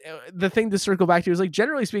the thing to circle back to is, like,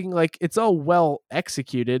 generally speaking, like, it's all well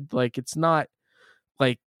executed. Like, it's not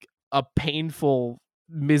like a painful,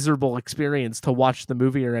 miserable experience to watch the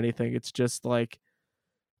movie or anything. It's just like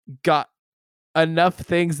got enough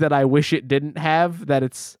things that I wish it didn't have that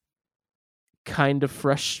it's kind of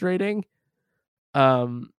frustrating.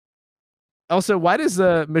 Also, why does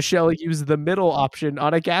Michelle use the middle option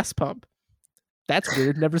on a gas pump? That's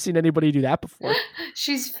weird. Never seen anybody do that before.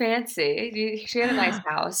 She's fancy. She had a nice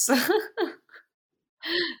house.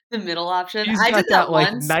 The middle option. I did that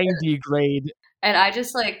like once. 90 grade. And I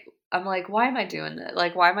just like, I'm like, why am I doing this?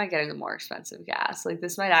 Like, why am I getting the more expensive gas? Like,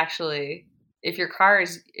 this might actually, if your car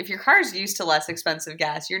is used to less expensive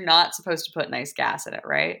gas, you're not supposed to put nice gas in it,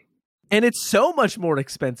 right? And it's so much more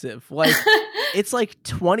expensive. Like, it's like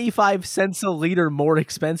 25 cents a liter more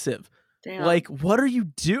expensive. Damn. Like, what are you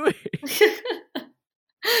doing?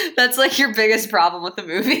 That's like your biggest problem with the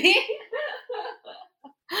movie.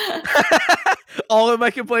 All of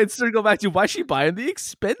my complaints circle back to, why is she buying the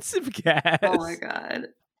expensive gas? Oh my god.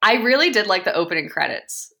 I really did like the opening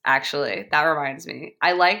credits, actually. That reminds me.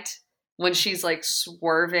 I liked when she's like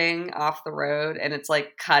swerving off the road and it's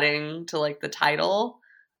like cutting to like the title.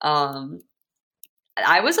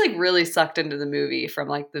 I was like really sucked into the movie from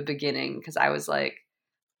like the beginning, because I was like,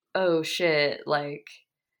 oh shit, like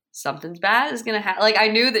something's bad is gonna happen. Like, I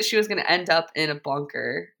knew that she was gonna end up in a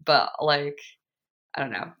bunker, but like, I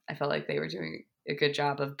don't know. I felt like they were doing a good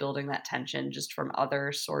job of building that tension just from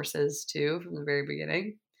other sources too, from the very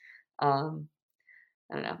beginning. I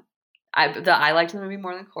don't know. I liked the movie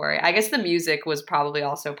more than Corey. I guess the music was probably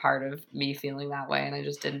also part of me feeling that way, and I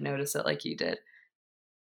just didn't notice it like you did.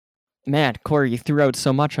 Man, Corey, you threw out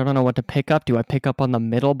so much. I don't know what to pick up. Do I pick up on the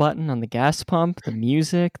middle button on the gas pump, the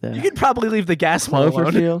music? You could probably leave the gas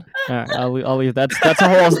Cloverfield. All right, I'll leave. That's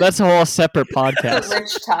a whole separate podcast.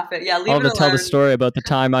 Rich topic. Yeah, leave I'll have to tell the story about the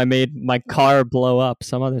time I made my car blow up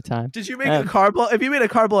some other time. Did you make a car blow? If you made a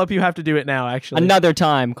car blow up, you have to do it now. Actually, another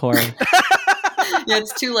time, Corey. Yeah,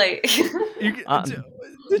 it's too late.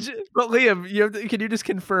 But Liam, can you just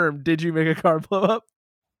confirm? Did you make a car blow up?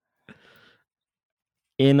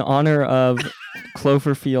 In honor of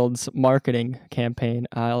Cloverfield's marketing campaign,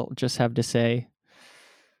 I'll just have to say,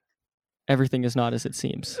 everything is not as it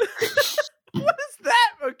seems. What is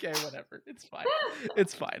that? Okay, whatever. It's fine.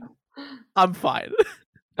 It's fine. I'm fine.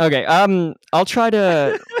 Okay. I'll try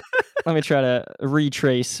to. Let me try to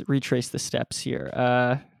retrace the steps here.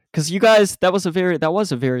 Because you guys, that was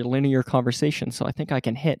a very linear conversation. So I think I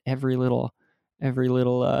can hit every little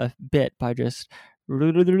bit by just.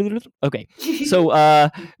 Okay, so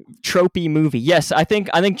tropey movie. Yes, I think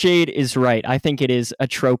Jade is right. I think it is a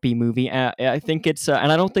tropey movie. I think it's, and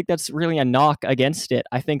I don't think that's really a knock against it.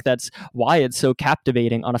 I think that's why it's so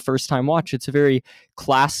captivating on a first-time watch. It's a very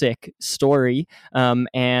classic story,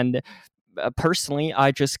 and personally,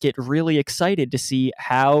 I just get really excited to see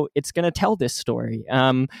how it's going to tell this story.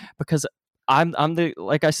 Because I'm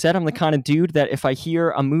like I said, I'm the kind of dude that if I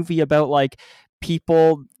hear a movie about like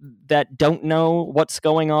people that don't know what's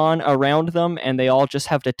going on around them and they all just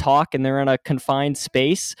have to talk and they're in a confined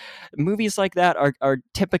space, movies like that are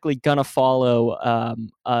typically gonna follow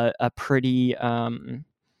a pretty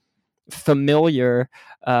familiar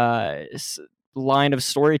line of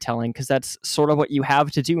storytelling, because that's sort of what you have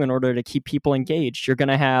to do in order to keep people engaged. You're going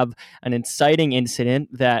to have an inciting incident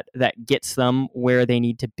that gets them where they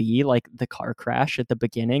need to be, like the car crash at the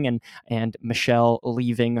beginning and Michelle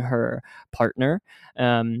leaving her partner.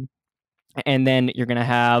 And then you're going to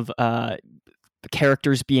have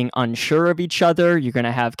characters being unsure of each other. You're going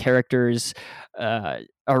to have characters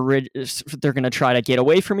they're going to try to get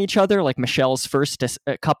away from each other. Like Michelle's first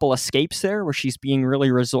couple escapes there where she's being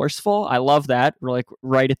really resourceful. I love that. We're like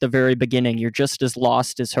right at the very beginning, you're just as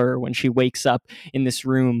lost as her when she wakes up in this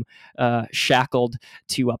room shackled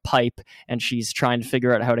to a pipe and she's trying to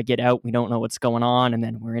figure out how to get out. We don't know what's going on. And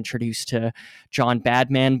then we're introduced to John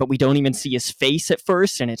Badman, but we don't even see his face at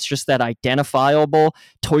first. And it's just that identifiable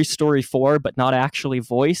Toy Story 4, but not actually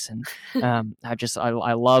voice. And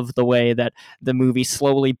I love the way that the movie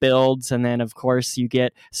slowly builds, and then of course you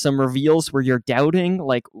get some reveals where you're doubting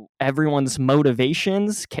like everyone's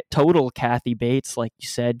motivations. Total Kathy Bates, like you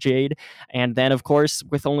said, Jade. And then of course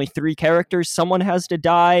with only 3 characters, someone has to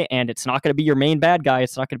die, and it's not going to be your main bad guy,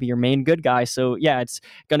 it's not going to be your main good guy. So yeah, it's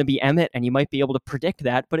going to be Emmett, and you might be able to predict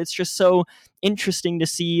that, but it's just so interesting to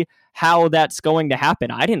see how that's going to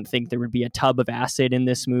happen. I didn't think there would be a tub of acid in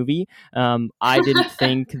this movie. I didn't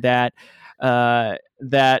think that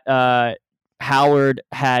Howard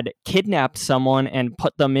had kidnapped someone and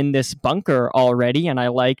put them in this bunker already, and I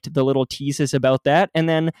liked the little teases about that. And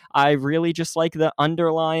then I really just like the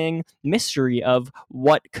underlying mystery of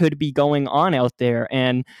what could be going on out there.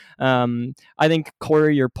 And I think,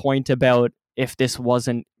 Corey, your point about if this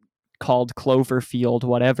wasn't called Cloverfield,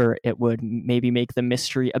 whatever, it would maybe make the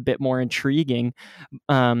mystery a bit more intriguing.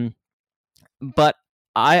 But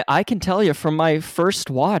I can tell you from my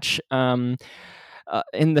first watch,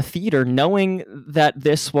 in the theater, knowing that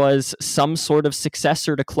this was some sort of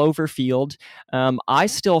successor to Cloverfield, I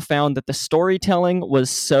still found that the storytelling was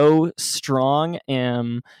so strong,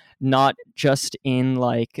 not just in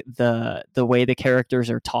like the way the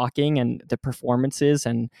characters are talking and the performances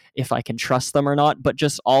and if I can trust them or not, but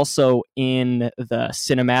just also in the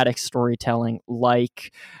cinematic storytelling,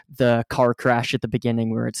 like the car crash at the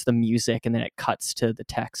beginning where it's the music and then it cuts to the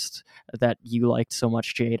text that you liked so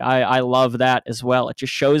much, Jade. I love that as well. It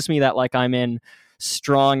just shows me that like I'm in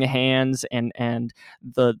strong hands, and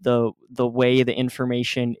the way the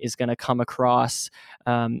information is going to come across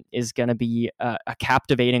is going to be a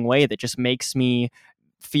captivating way that just makes me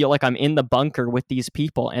feel like I'm in the bunker with these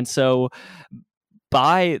people. And so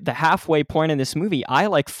by the halfway point in this movie, I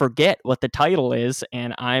like forget what the title is,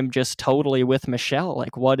 and I'm just totally with Michelle.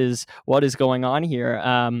 Like, what is going on here?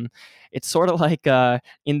 It's sort of like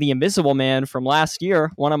in The Invisible Man from last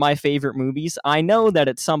year, one of my favorite movies. I know that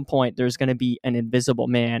at some point there's going to be an Invisible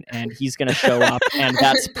Man, and he's going to show up, and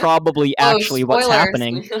that's probably actually what's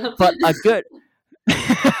happening. But a good.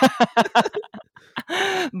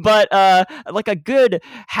 But like a good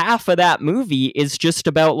half of that movie is just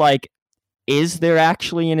about like, is there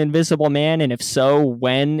actually an Invisible Man, and if so,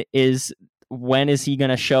 when is he going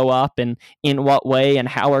to show up, and in what way, and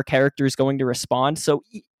how are characters going to respond? So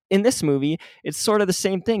in this movie, it's sort of the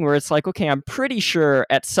same thing where it's like, okay, I'm pretty sure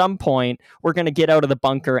at some point we're going to get out of the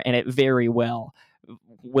bunker, and it very well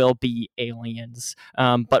will be aliens.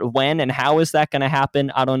 But when and how is that going to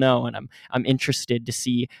happen? I don't know, and I'm interested to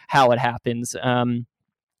see how it happens.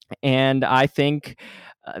 And I think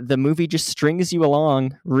the movie just strings you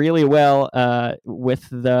along really well with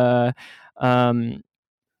the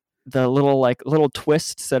little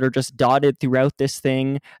twists that are just dotted throughout this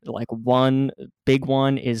thing. Like one big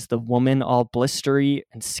one is the woman all blistery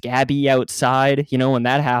and scabby outside. You know, when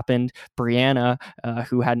that happened, Brianna,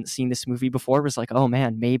 who hadn't seen this movie before, was like, oh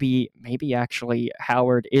man, maybe actually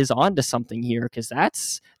Howard is onto something here, because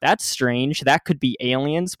that's strange. That could be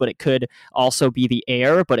aliens, but it could also be the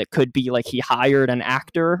air, but it could be like he hired an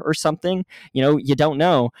actor or something. You know, you don't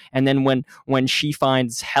know. And then when she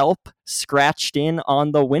finds help scratched in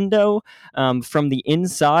on the window from the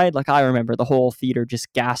inside, like I remember the whole theater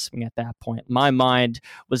just gasping at that point. My mind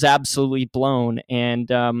was absolutely blown. And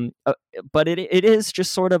but it is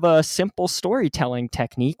just sort of a simple storytelling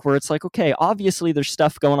technique where it's like, okay, obviously there's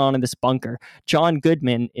stuff going on in this bunker. John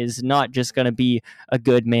Goodman is not just going to be a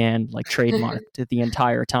good man like trademarked the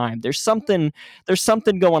entire time. There's something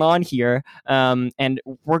going on here, and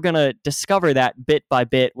we're going to discover that bit by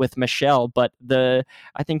bit with Michelle. But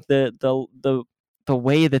I think the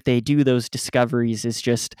way that they do those discoveries is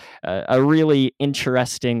just a really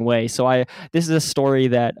interesting way. So this is a story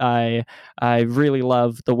that I really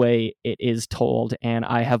love the way it is told, and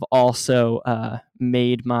I have also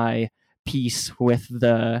made my peace with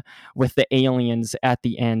the aliens at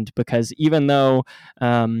the end, because even though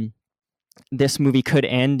this movie could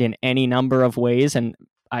end in any number of ways, and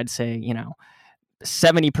I'd say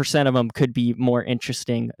 70% of them could be more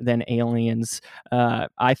interesting than aliens.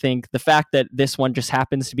 I think the fact that this one just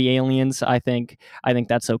happens to be aliens, I think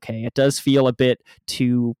that's okay. It does feel a bit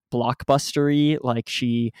too blockbustery, like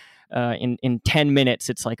she in 10 minutes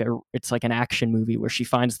it's like an action movie where she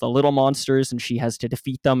finds the little monsters and she has to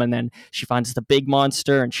defeat them, and then she finds the big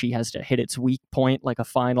monster and she has to hit its weak point like a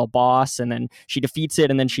final boss, and then she defeats it,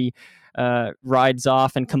 and then she rides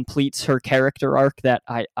off and completes her character arc that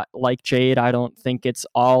I like Jade. I don't think it's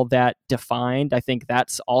all that defined. I think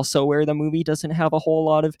that's also where the movie doesn't have a whole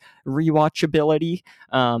lot of rewatchability,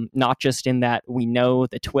 not just in that we know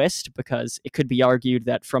the twist, because it could be argued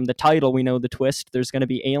that from the title we know the twist, there's going to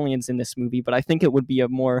be aliens in this movie, but I think it would be a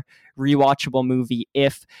more rewatchable movie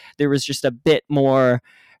if there was just a bit more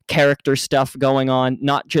character stuff going on,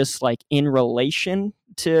 not just like in relation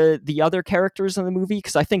to the other characters in the movie,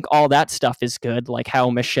 because I think all that stuff is good, like how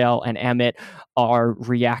Michelle and Emmett are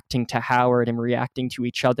reacting to Howard and reacting to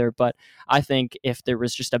each other. But I think if there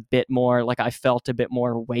was just a bit more, like I felt a bit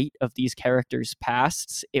more weight of these characters'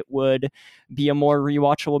 pasts, it would be a more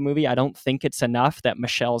rewatchable movie. I don't think it's enough that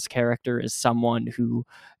Michelle's character is someone who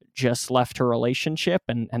just left her relationship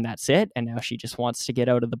and that's it, and now she just wants to get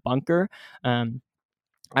out of the bunker.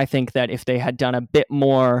 I think that if they had done a bit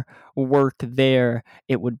more work there,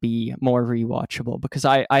 it would be more rewatchable, because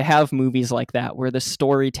I have movies like that where the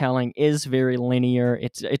storytelling is very linear.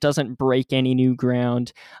 It doesn't break any new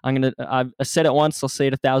ground. I've said it once, I'll say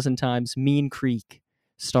it 1,000 times. Mean Creek,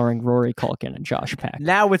 starring Rory Culkin and Josh Peck.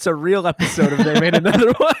 Now it's a real episode if they made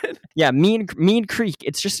another one. Yeah, Mean Creek.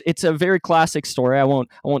 It's a very classic story. I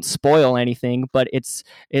won't spoil anything, but it's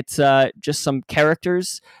just some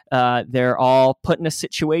characters. They're all put in a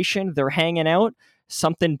situation. They're hanging out.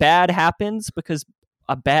 Something bad happens, because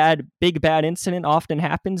a big bad incident often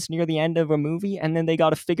happens near the end of a movie, and then they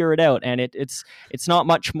got to figure it out. And it's not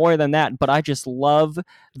much more than that. But I just love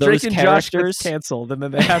those Drake and characters. Josh gets canceled, and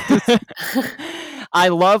then they have to. I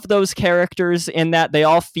love those characters in that they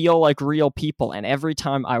all feel like real people, and every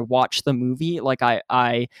time I watch the movie, like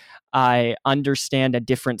I understand a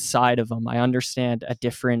different side of them. I understand a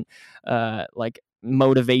different like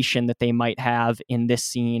motivation that they might have in this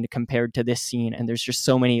scene compared to this scene, and there's just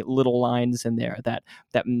so many little lines in there that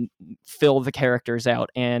fill the characters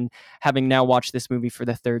out. And having now watched this movie for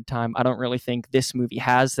the third time, I don't really think this movie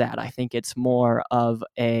has that. I think it's more of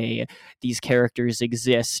these characters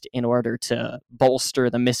exist in order to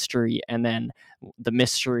bolster the mystery, and then the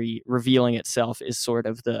mystery revealing itself is sort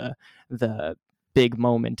of the big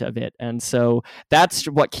moment of it. And so that's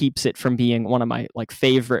what keeps it from being one of my like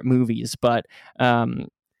favorite movies. But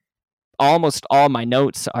almost all my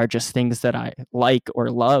notes are just things that I like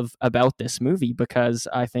or love about this movie, because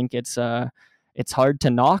I think it's hard to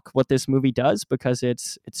knock what this movie does, because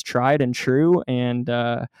it's tried and true, and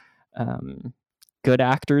good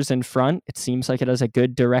actors in front. It seems like it has a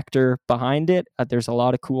good director behind it. There's a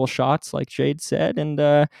lot of cool shots, like Jade said,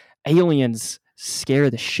 and aliens scare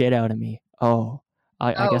the shit out of me. Oh,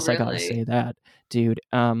 I guess really? I gotta say that, dude.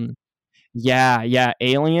 Yeah,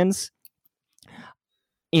 aliens.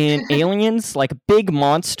 In aliens, like big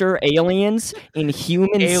monster aliens in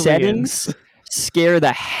human settings, scare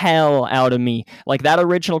the hell out of me. Like that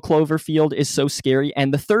original Cloverfield is so scary,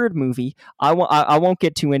 and the third movie, I won't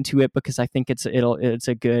get too into it because I think it's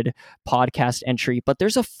a good podcast entry. But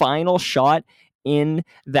there's a final shot in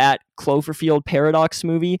that Cloverfield Paradox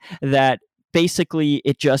movie that basically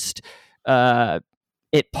it just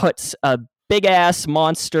it puts a big ass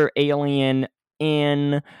monster alien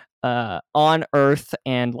in on Earth,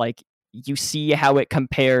 and like you see how it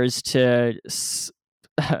compares to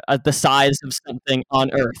the size of something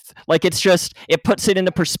on Earth. Like it puts it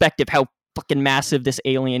into perspective how fucking massive this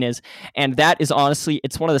alien is. And that is honestly,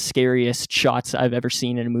 it's one of the scariest shots I've ever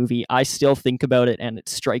seen in a movie. I still think about it and it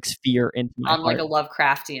strikes fear into my heart. On like a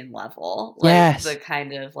Lovecraftian level. Like yes. The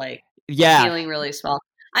kind of like feeling really small.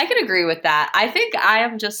 I can agree with that. I think I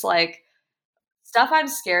am just like, stuff I'm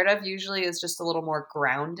scared of usually is just a little more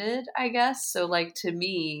grounded, I guess. So like to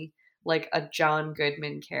me, like a John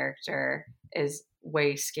Goodman character is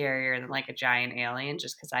way scarier than like a giant alien,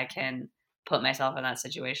 just because I can put myself in that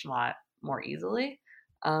situation a lot more easily.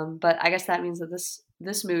 But I guess that means that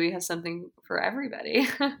this movie has something for everybody.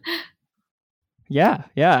 Yeah,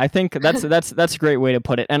 I think that's a great way to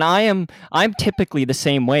put it. And I'm typically the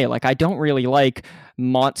same way. Like I don't really like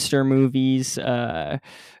monster movies.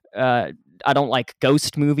 I don't like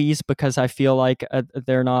ghost movies because I feel like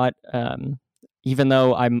they're not. Even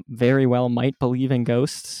though I'm very well might believe in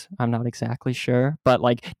ghosts, I'm not exactly sure. But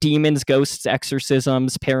like demons, ghosts,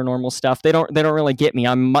 exorcisms, paranormal stuff, they don't really get me.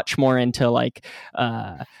 I'm much more into like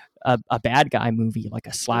a bad guy movie, like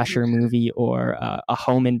a slasher movie or a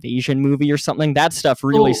home invasion movie or something. That stuff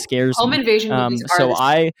really scares me. Home invasion movies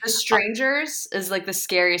are The Strangers is like the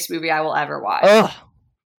scariest movie I will ever watch. Ugh.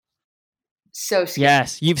 So scary.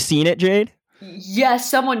 Yes, you've seen it, Jade? yes,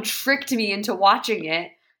 someone tricked me into watching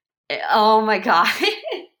it. Oh my God.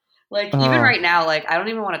 Like, even right now, like, I don't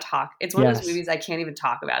even want to talk. It's one of those movies I can't even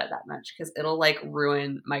talk about it that much because it'll, like,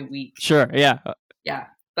 ruin my week. Sure, yeah. Yeah.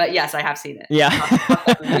 But yes, I have seen it. Yeah.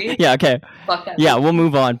 Yeah, okay. Fuck that yeah, movie. We'll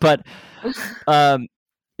move on. But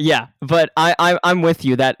yeah, but I'm with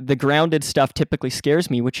you that the grounded stuff typically scares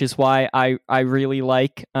me, which is why I really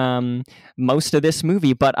like most of this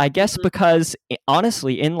movie. But I guess because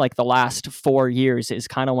honestly, in like the last 4 years is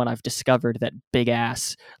kind of when I've discovered that big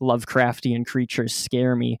ass Lovecraftian creatures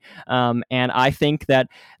scare me. And I think that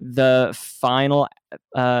the final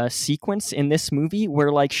sequence in this movie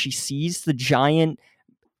where like she sees the giant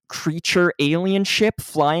creature alien ship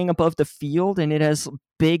flying above the field and it has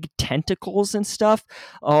big tentacles and stuff.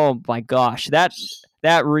 Oh my gosh, that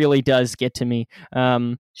really does get to me.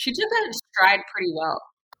 She took that in stride pretty well.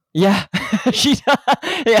 Yeah, she's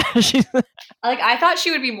like, I thought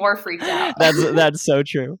she would be more freaked out. That's so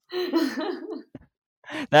true.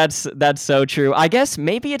 That's so true. I guess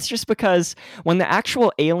maybe it's just because when the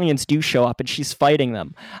actual aliens do show up and she's fighting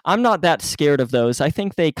them, I'm not that scared of those. I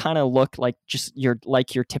think they kind of look like just your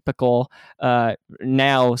typical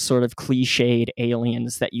now sort of cliched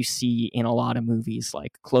aliens that you see in a lot of movies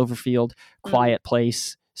like Cloverfield, Quiet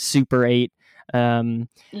Place, Super 8. Yeah.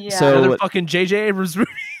 So another fucking J.J. Abrams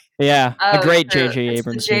movie. Yeah, a great J.J.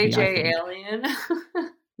 Abrams the movie. J.J. Alien,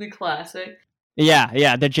 the classic.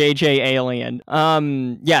 Yeah, the JJ Alien.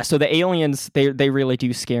 Yeah, so the aliens, they really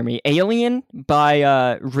do scare me. Alien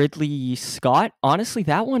by Ridley Scott, honestly,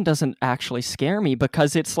 that one doesn't actually scare me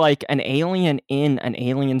because it's like an alien in an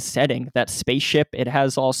alien setting. That spaceship, it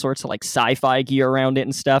has all sorts of like sci-fi gear around it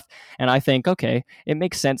and stuff, and I think, okay, it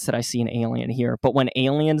makes sense that I see an alien here. But when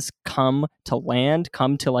aliens come to land,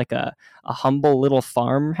 come to like a humble little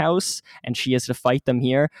farmhouse, and she has to fight them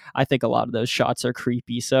here, I think a lot of those shots are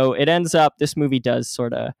creepy. So it ends up, this movie does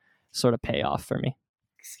sort of pay off for me.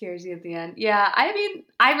 Scares you at the end. Yeah, I mean,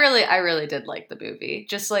 I really did like the movie.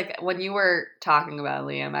 Just like when you were talking about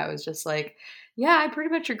Liam, I was just like, yeah, I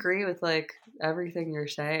pretty much agree with like everything you're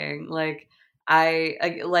saying. Like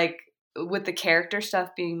I like with the character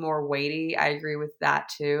stuff being more weighty, I agree with that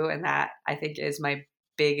too, and that I think is my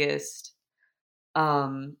biggest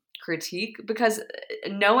critique, because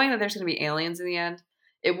knowing that there's going to be aliens in the end,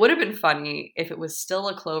 it would have been funny if it was still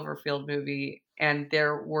a Cloverfield movie and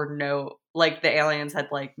there were no, like, the aliens had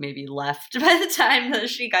like maybe left by the time that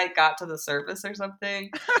she got to the surface or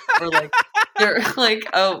something, or like they're like,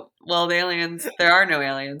 oh well, the aliens, there are no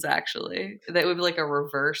aliens actually. That would be like a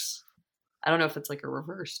reverse. I don't know if it's like a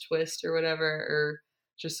reverse twist or whatever, or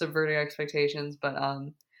just subverting expectations, but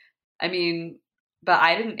I mean, but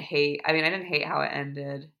I didn't hate how it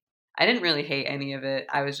ended. I didn't really hate any of it.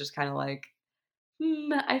 I was just kind of like,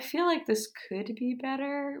 I feel like this could be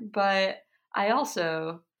better, but I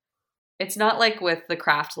also, it's not like with The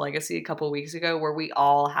Craft Legacy a couple weeks ago where we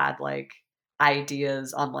all had like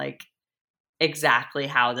ideas on like exactly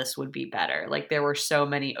how this would be better. Like there were so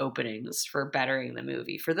many openings for bettering the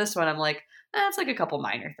movie. For this one, I'm like, it's like a couple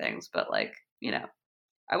minor things, but like, you know,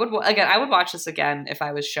 I would watch this again if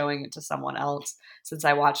I was showing it to someone else, since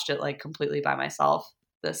I watched it like completely by myself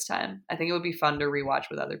this time. I think it would be fun to rewatch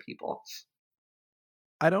with other people.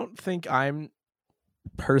 I don't think I'm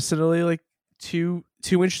personally like too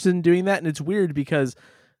interested in doing that, and it's weird because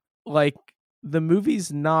like the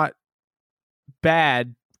movie's not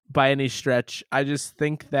bad by any stretch. I just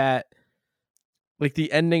think that like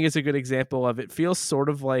the ending is a good example of it. Feels sort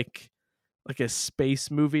of like a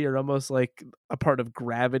space movie, or almost like a part of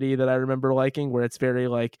Gravity that I remember liking, where it's very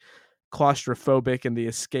like claustrophobic and the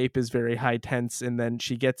escape is very high tense, and then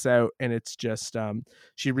she gets out and it's just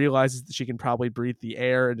she realizes that she can probably breathe the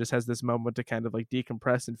air and just has this moment to kind of like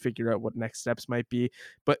decompress and figure out what next steps might be.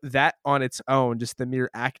 But that on its own, just the mere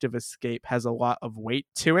act of escape, has a lot of weight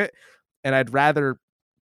to it, and I'd rather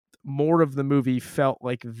more of the movie felt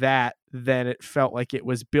like that than it felt like it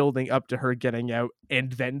was building up to her getting out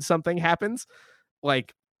and then something happens.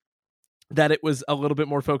 Like that it was a little bit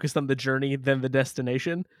more focused on the journey than the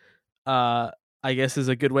destination, I guess is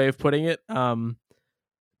a good way of putting it.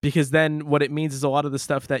 Because then what it means is a lot of the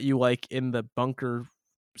stuff that you like in the bunker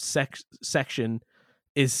section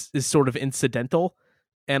is sort of incidental,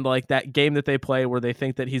 and like that game that they play where they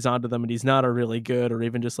think that he's onto them and he's not, are really good, or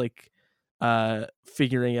even just like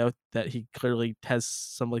figuring out that he clearly has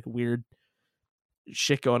some like weird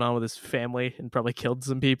shit going on with his family and probably killed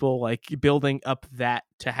some people. Like building up that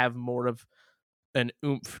to have more of an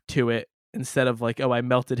oomph to it, instead of like, oh, I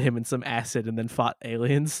melted him in some acid and then fought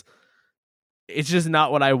aliens. It's just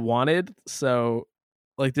not what I wanted. So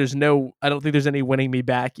like I don't think there's any winning me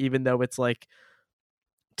back, even though it's like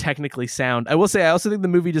technically sound. I will say, I also think the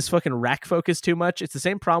movie just fucking rack focus too much. It's the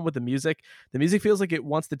same problem with the music. The music feels like it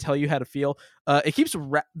wants to tell you how to feel. It keeps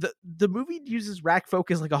the movie uses rack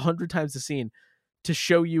focus like 100 times a scene to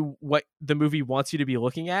show you what the movie wants you to be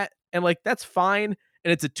looking at, and like that's fine,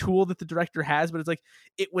 and it's a tool that the director has, but it's like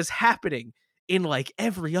it was happening in like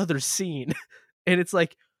every other scene, and it's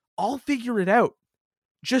like, I'll figure it out.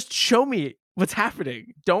 Just show me what's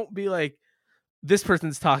happening. Don't be like, this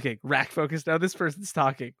person's talking, rack focus, now this person's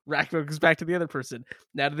talking, rack focus back to the other person,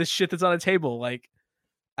 now to this shit that's on a table. Like,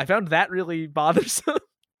 I found that really bothersome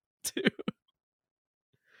too.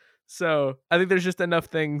 So I think there's just enough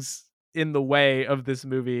things in the way of this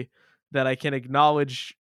movie that I can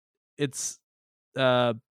acknowledge its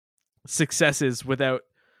successes without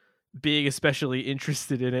being especially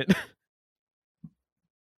interested in it.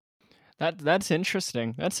 That's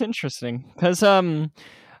interesting. That's interesting because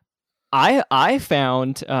I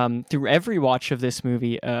found through every watch of this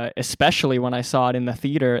movie, especially when I saw it in the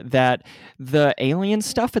theater, that the alien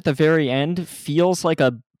stuff at the very end feels like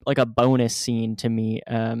a bonus scene to me.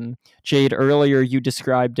 Jade, earlier you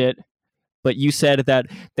described it, but you said that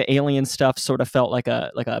the alien stuff sort of felt like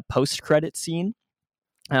a post-credit scene.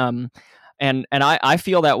 And I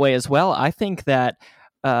feel that way as well. I think that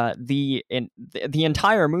the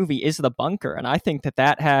entire movie is the bunker, and I think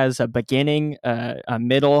that has a beginning, a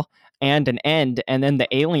middle, and an end, and then the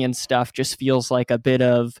alien stuff just feels like a bit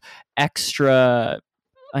of extra,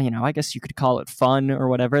 I guess you could call it fun or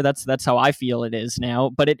whatever. That's how I feel it is now.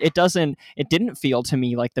 But it didn't feel to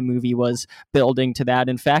me like the movie was building to that.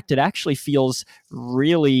 In fact, it actually feels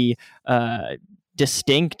really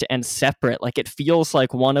distinct and separate. Like, it feels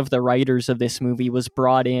like one of the writers of this movie was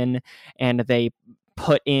brought in, and they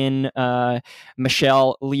put in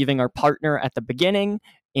Michelle leaving her partner at the beginning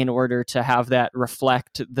in order to have that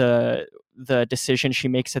reflect the decision she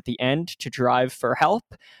makes at the end to drive for help.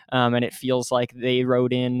 And it feels like they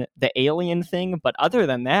wrote in the alien thing. But other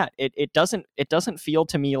than that, it doesn't feel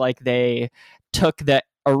to me like they took the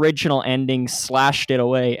original ending, slashed it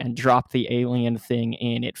away, and dropped the alien thing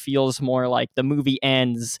in. It feels more like the movie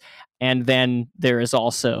ends and then there is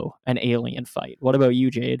also an alien fight. What about you,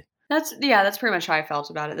 Jade? That's pretty much how I felt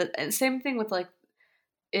about it. And same thing with like,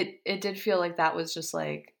 it did feel like that was just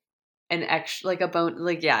like an extra,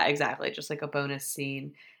 like exactly, just like a bonus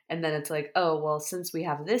scene. And then it's like, oh, well, since we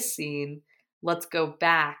have this scene, let's go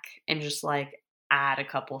back and just like add a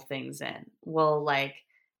couple things in. We'll like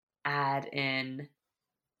add in,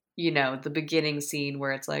 the beginning scene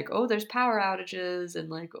where it's like, oh, there's power outages, and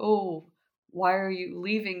like, oh, why are you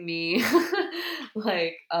leaving me?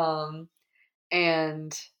 Like, but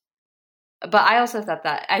I also thought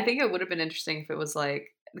that, I think it would have been interesting if it was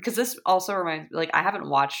like, because this also reminds me, like, I haven't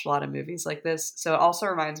watched a lot of movies like this, so it also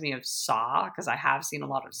reminds me of Saw, because I have seen a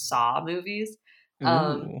lot of Saw movies.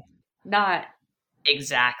 Not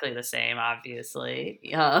exactly the same, obviously.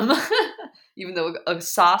 Even though a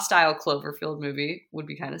Saw-style Cloverfield movie would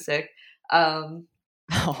be kind of sick.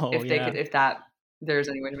 If there's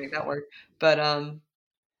any way to make that work. But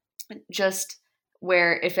just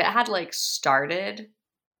where if it had like started,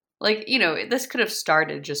 like, this could have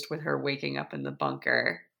started just with her waking up in the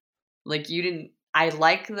bunker. Like, I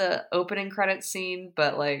like the opening credit scene,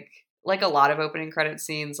 but like a lot of opening credit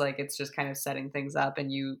scenes, like, it's just kind of setting things up,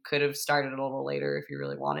 and you could have started a little later if you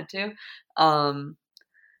really wanted to.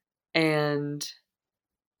 And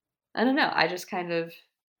I don't know. I just kind of,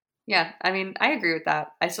 yeah, I mean, I agree with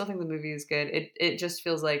that. I still think the movie is good. It just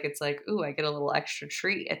feels like it's like, ooh, I get a little extra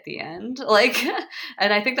treat at the end. Like,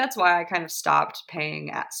 and I think that's why I kind of stopped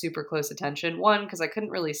paying super close attention. One, because I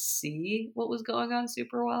couldn't really see what was going on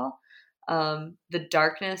super well. The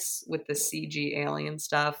darkness with the CG alien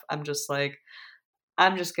stuff, I'm just going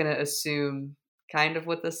to assume kind of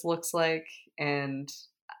what this looks like. And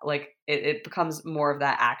like, it becomes more of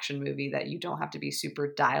that action movie that you don't have to be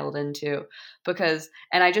super dialed into,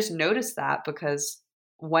 and I just noticed that because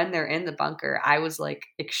when they're in the bunker, I was like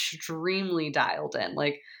extremely dialed in.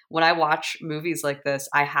 Like, when I watch movies like this,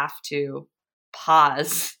 I have to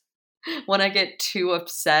pause when I get too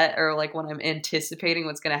upset, or like when I'm anticipating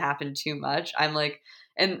what's going to happen too much. I'm like,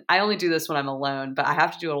 and I only do this when I'm alone, but I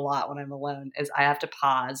have to do it a lot when I'm alone, is I have to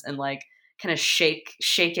pause and like kind of shake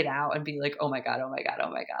it out and be like, oh my God,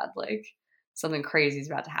 like something crazy is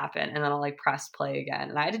about to happen. And then I'll like press play again.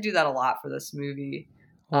 And I had to do that a lot for this movie.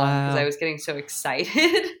 Wow. Because I was getting so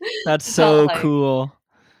excited. That's so cool.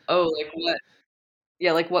 Oh, like what?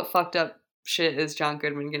 Yeah, like what fucked up shit is John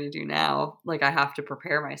Goodman going to do now? Like, I have to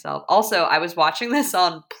prepare myself. Also, I was watching this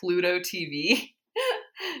on Pluto TV.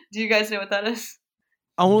 Do you guys know what that is?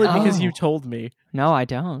 Only because you told me. No, I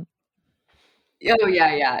don't. Oh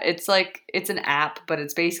yeah. It's like it's an app, but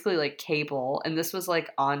it's basically like cable. And this was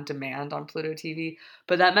like on demand on Pluto TV.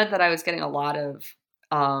 But that meant that I was getting a lot of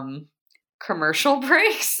commercial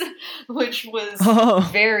breaks, which was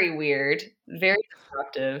very weird, very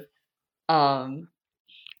disruptive. And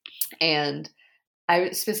I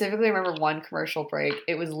specifically remember one commercial break.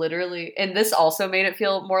 It was literally, and this also made it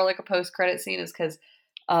feel more like a post-credit scene, is because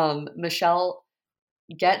Michelle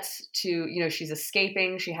gets to, she's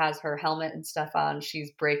escaping. She has her helmet and stuff on.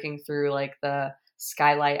 She's breaking through like the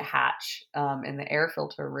skylight hatch in the air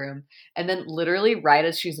filter room. And then literally right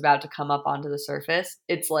as she's about to come up onto the surface,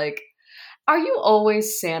 it's like, are you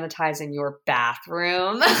always sanitizing your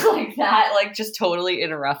bathroom? Like that, like just totally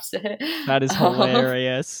interrupts it. That is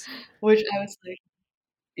hilarious. Which I was like,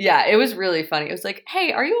 yeah, it was really funny. It was like,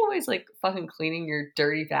 hey, are you always like fucking cleaning your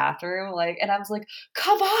dirty bathroom? Like, and I was like,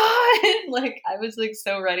 come on. Like, I was like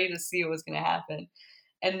so ready to see what was going to happen.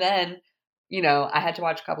 And then, I had to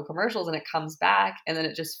watch a couple commercials and it comes back and then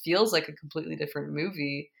it just feels like a completely different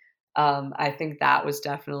movie. I think that was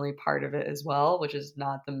definitely part of it as well, which is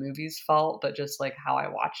not the movie's fault, but just like how I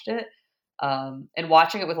watched it. And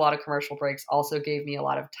watching it with a lot of commercial breaks also gave me a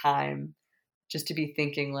lot of time just to be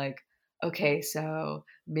thinking like, okay, so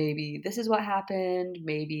maybe this is what happened.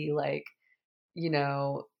 Maybe like, they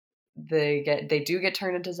do get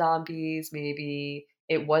turned into zombies. Maybe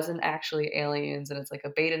it wasn't actually aliens and it's like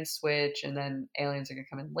a bait and switch and then aliens are going to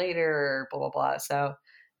come in later or blah, blah, blah. So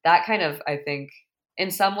that kind of, I think,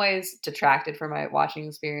 in some ways detracted from my watching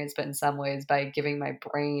experience, but in some ways by giving my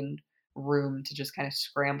brain room to just kind of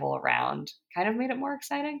scramble around kind of made it more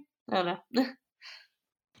exciting. I don't know.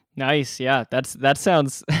 Nice. Yeah, that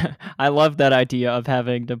sounds I love that idea of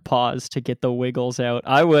having to pause to get the wiggles out.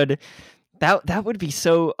 That would be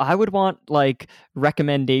so. I would want like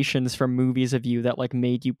recommendations from movies of you that like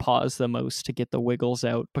made you pause the most to get the wiggles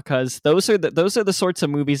out, because those are the sorts of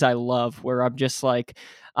movies I love, where I'm just like,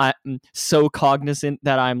 I'm so cognizant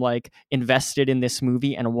that I'm like invested in this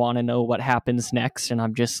movie and want to know what happens next, and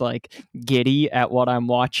I'm just like giddy at what I'm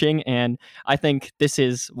watching, and I think this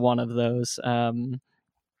is one of those.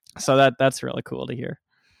 So that's really cool to hear.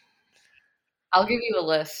 I'll give you a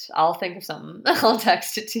list. I'll think of something. I'll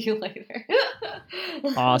text it to you later.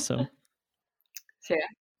 Awesome. So yeah,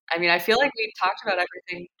 I mean, I feel like we talked about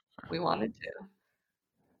everything we wanted to.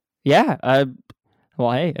 Yeah.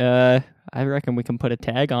 Well, hey, I reckon we can put a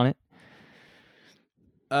tag on it.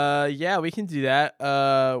 Yeah, we can do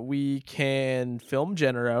that. We can film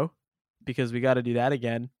Genero, because we got to do that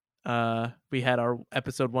again. We had our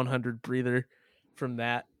episode 100 breather from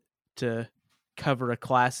that to cover a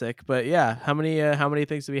classic, but yeah, how many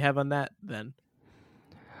things do we have on that then?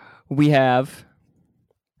 We have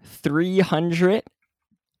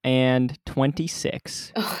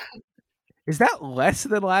 326. Is that less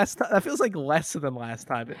than last time? That feels like less than last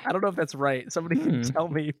time. I don't know if that's right. Somebody can tell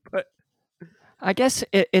me, but I guess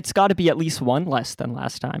it's got to be at least one less than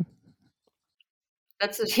last time.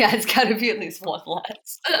 It's got to be at least one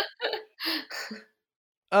less.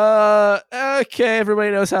 Okay,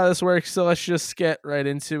 everybody knows how this works, so let's just get right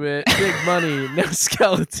into it. Big money, no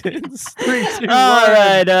skeletons. 3, 2, 1. All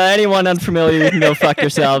right, anyone unfamiliar, you can go fuck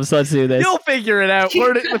yourselves. Let's do this. You'll figure it out.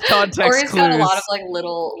 Word it with context clues. Ori's got a lot of like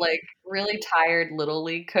little, like really tired little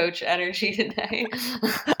league coach energy today.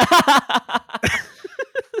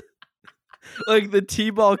 Like the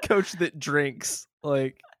t-ball coach that drinks.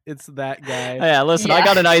 Like, it's that guy. Yeah, listen, I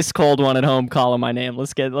got an ice cold one at home calling my name.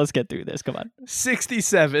 Let's get through this. Come on.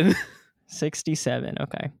 67. 67.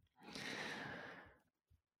 Okay.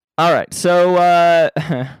 All right. So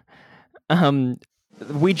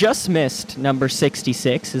we just missed number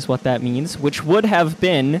 66 is what that means, which would have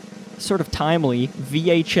been sort of timely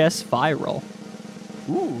VHS Viral.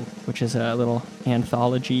 Ooh. Which is a little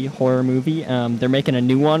anthology horror movie. They're making a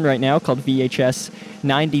new one right now called VHS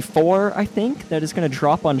 94, I think, that is going to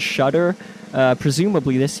drop on Shudder,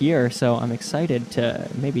 presumably this year. So I'm excited to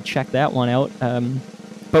maybe check that one out.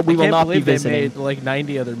 But we will not be visiting. They made like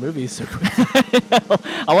 90 other movies so quickly.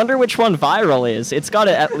 I wonder which one Viral is. It's got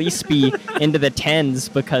to at least be into the tens,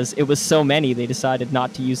 because it was so many they decided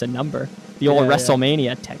not to use a number. The old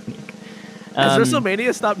WrestleMania technique. Has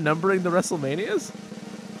WrestleMania stopped numbering the WrestleManias?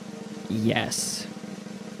 Yes.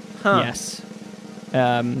 Huh. Yes.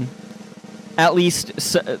 At least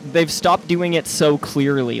they've stopped doing it so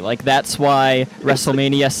clearly. Like, that's why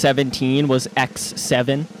WrestleMania 17 was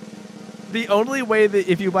X7. The only way that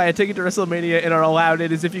if you buy a ticket to WrestleMania and are allowed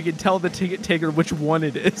it is if you can tell the ticket taker which one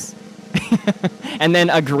it is. And then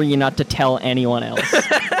agree not to tell anyone else.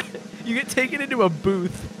 You get taken into a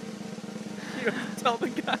booth. You have to tell the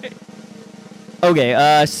guy.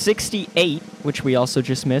 Okay, 68 which we also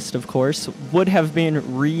just missed, of course, would have been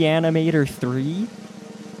Reanimator 3.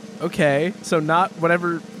 Okay, so not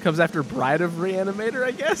whatever comes after Bride of Reanimator,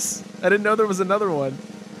 I guess? I didn't know there was another one.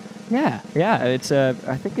 Yeah, it's I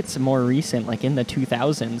think it's more recent, like in the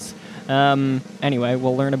 2000s. Anyway,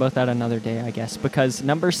 we'll learn about that another day, I guess, because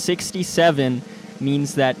number 67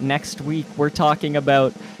 means that next week we're talking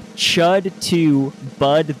about Chud 2,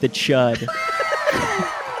 Bud the Chud.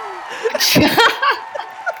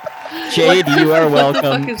 Jade, you are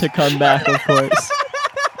welcome to come back, of course.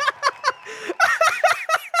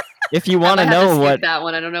 If you want to know what that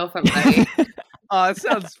one, I don't know if I'm ready. Oh, it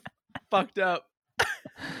sounds fucked up.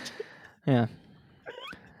 Yeah.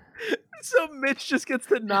 So Mitch just gets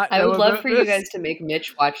to not. I would love for this. you guys to make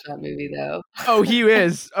Mitch watch that movie, though. Oh, he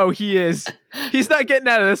is. He's not getting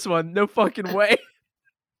out of this one. No fucking way.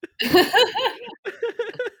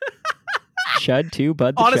 Chud 2,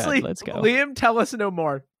 Bud the Honestly, Chud. Let's go. Liam, tell us no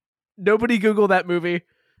more. Nobody Google that movie.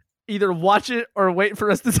 Either watch it or wait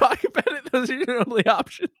for us to talk about it. Those are your only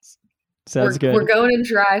options. Sounds good. We're going in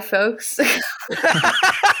dry, folks.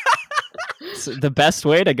 It's the best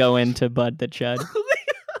way to go into Bud the Chud.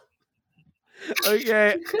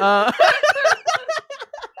 Okay.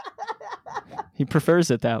 He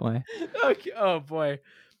prefers it that way. Okay. Oh boy,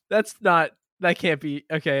 that can't be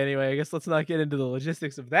okay. Anyway, I guess let's not get into the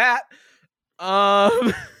logistics of that.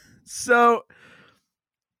 So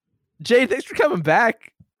Jade, thanks for coming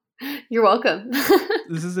back. You're welcome.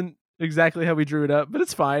 This isn't exactly how we drew it up, but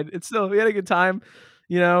it's fine. It's still, we had a good time.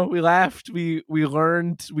 You know, we laughed, we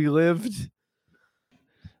learned, we lived.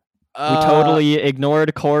 We totally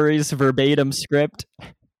ignored Corey's verbatim script.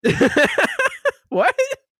 What?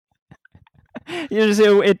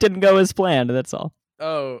 It didn't go as planned. That's all.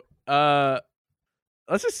 Oh,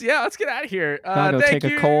 let's get out of here. I'll go take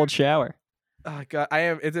a cold shower. Oh god,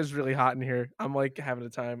 it is really hot in here. I'm like having a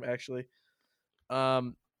time actually.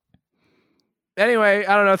 Anyway,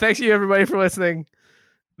 I don't know. Thanks you everybody for listening.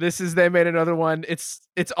 This is They Made Another One. It's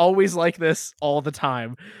always like this all the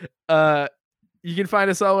time. You can find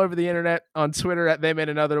us all over the internet on Twitter at They Made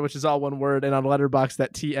Another, which is all one word, and on Letterboxd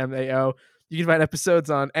at TMAO. You can find episodes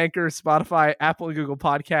on Anchor, Spotify, Apple and Google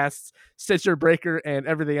Podcasts, Stitcher, Breaker, and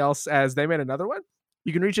everything else as They Made Another One.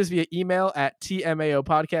 You can reach us via email at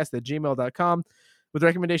tmaopodcast@gmail.com with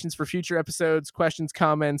recommendations for future episodes, questions,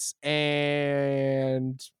 comments,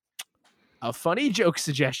 and a funny joke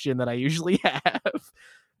suggestion that I usually have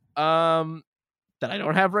that I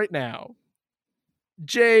don't have right now.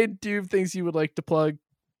 Jade, do you have things you would like to plug?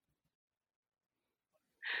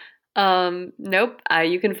 Nope.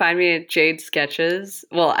 You can find me at Jade Sketches.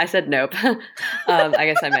 Well, I said nope. I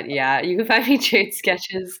guess I meant yeah. You can find me Jade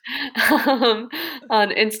Sketches on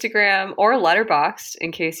Instagram or Letterboxd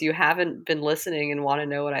in case you haven't been listening and want to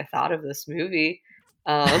know what I thought of this movie.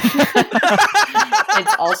 It's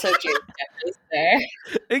also Jade Sketches there.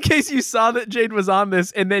 In case you saw that Jade was on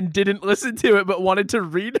this and then didn't listen to it but wanted to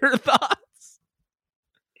read her thoughts.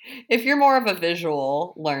 If you're more of a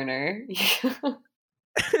visual learner.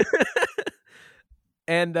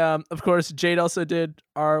 And of course, Jade also did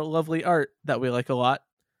our lovely art that we like a lot.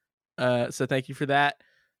 So thank you for that,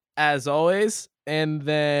 as always. And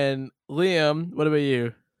then Liam, what about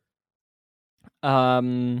you?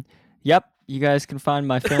 Yep. You guys can find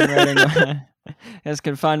my film writing. You guys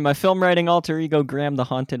can find my film writing alter ego, Graham the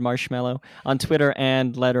Haunted Marshmallow, on Twitter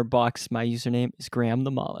and Letterboxd. My username is Graham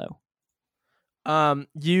the Mallow.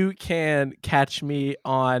 You can catch me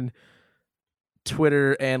on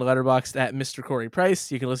Twitter and Letterboxd at Mr. Corey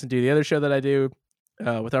Price. You can listen to the other show that I do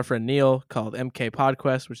with our friend Neil called MK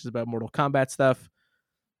Podquest, which is about Mortal Kombat stuff.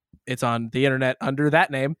 It's on the internet under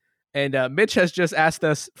that name. And Mitch has just asked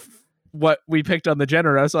us what we picked on the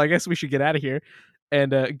Genera, so I guess we should get out of here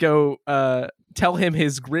and go tell him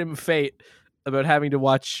his grim fate about having to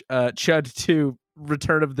watch Chud 2,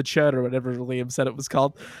 Return of the Chud, or whatever Liam said it was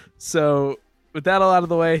called. So with that all out of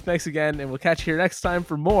the way, thanks again, and we'll catch you here next time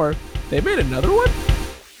for more They Made Another One?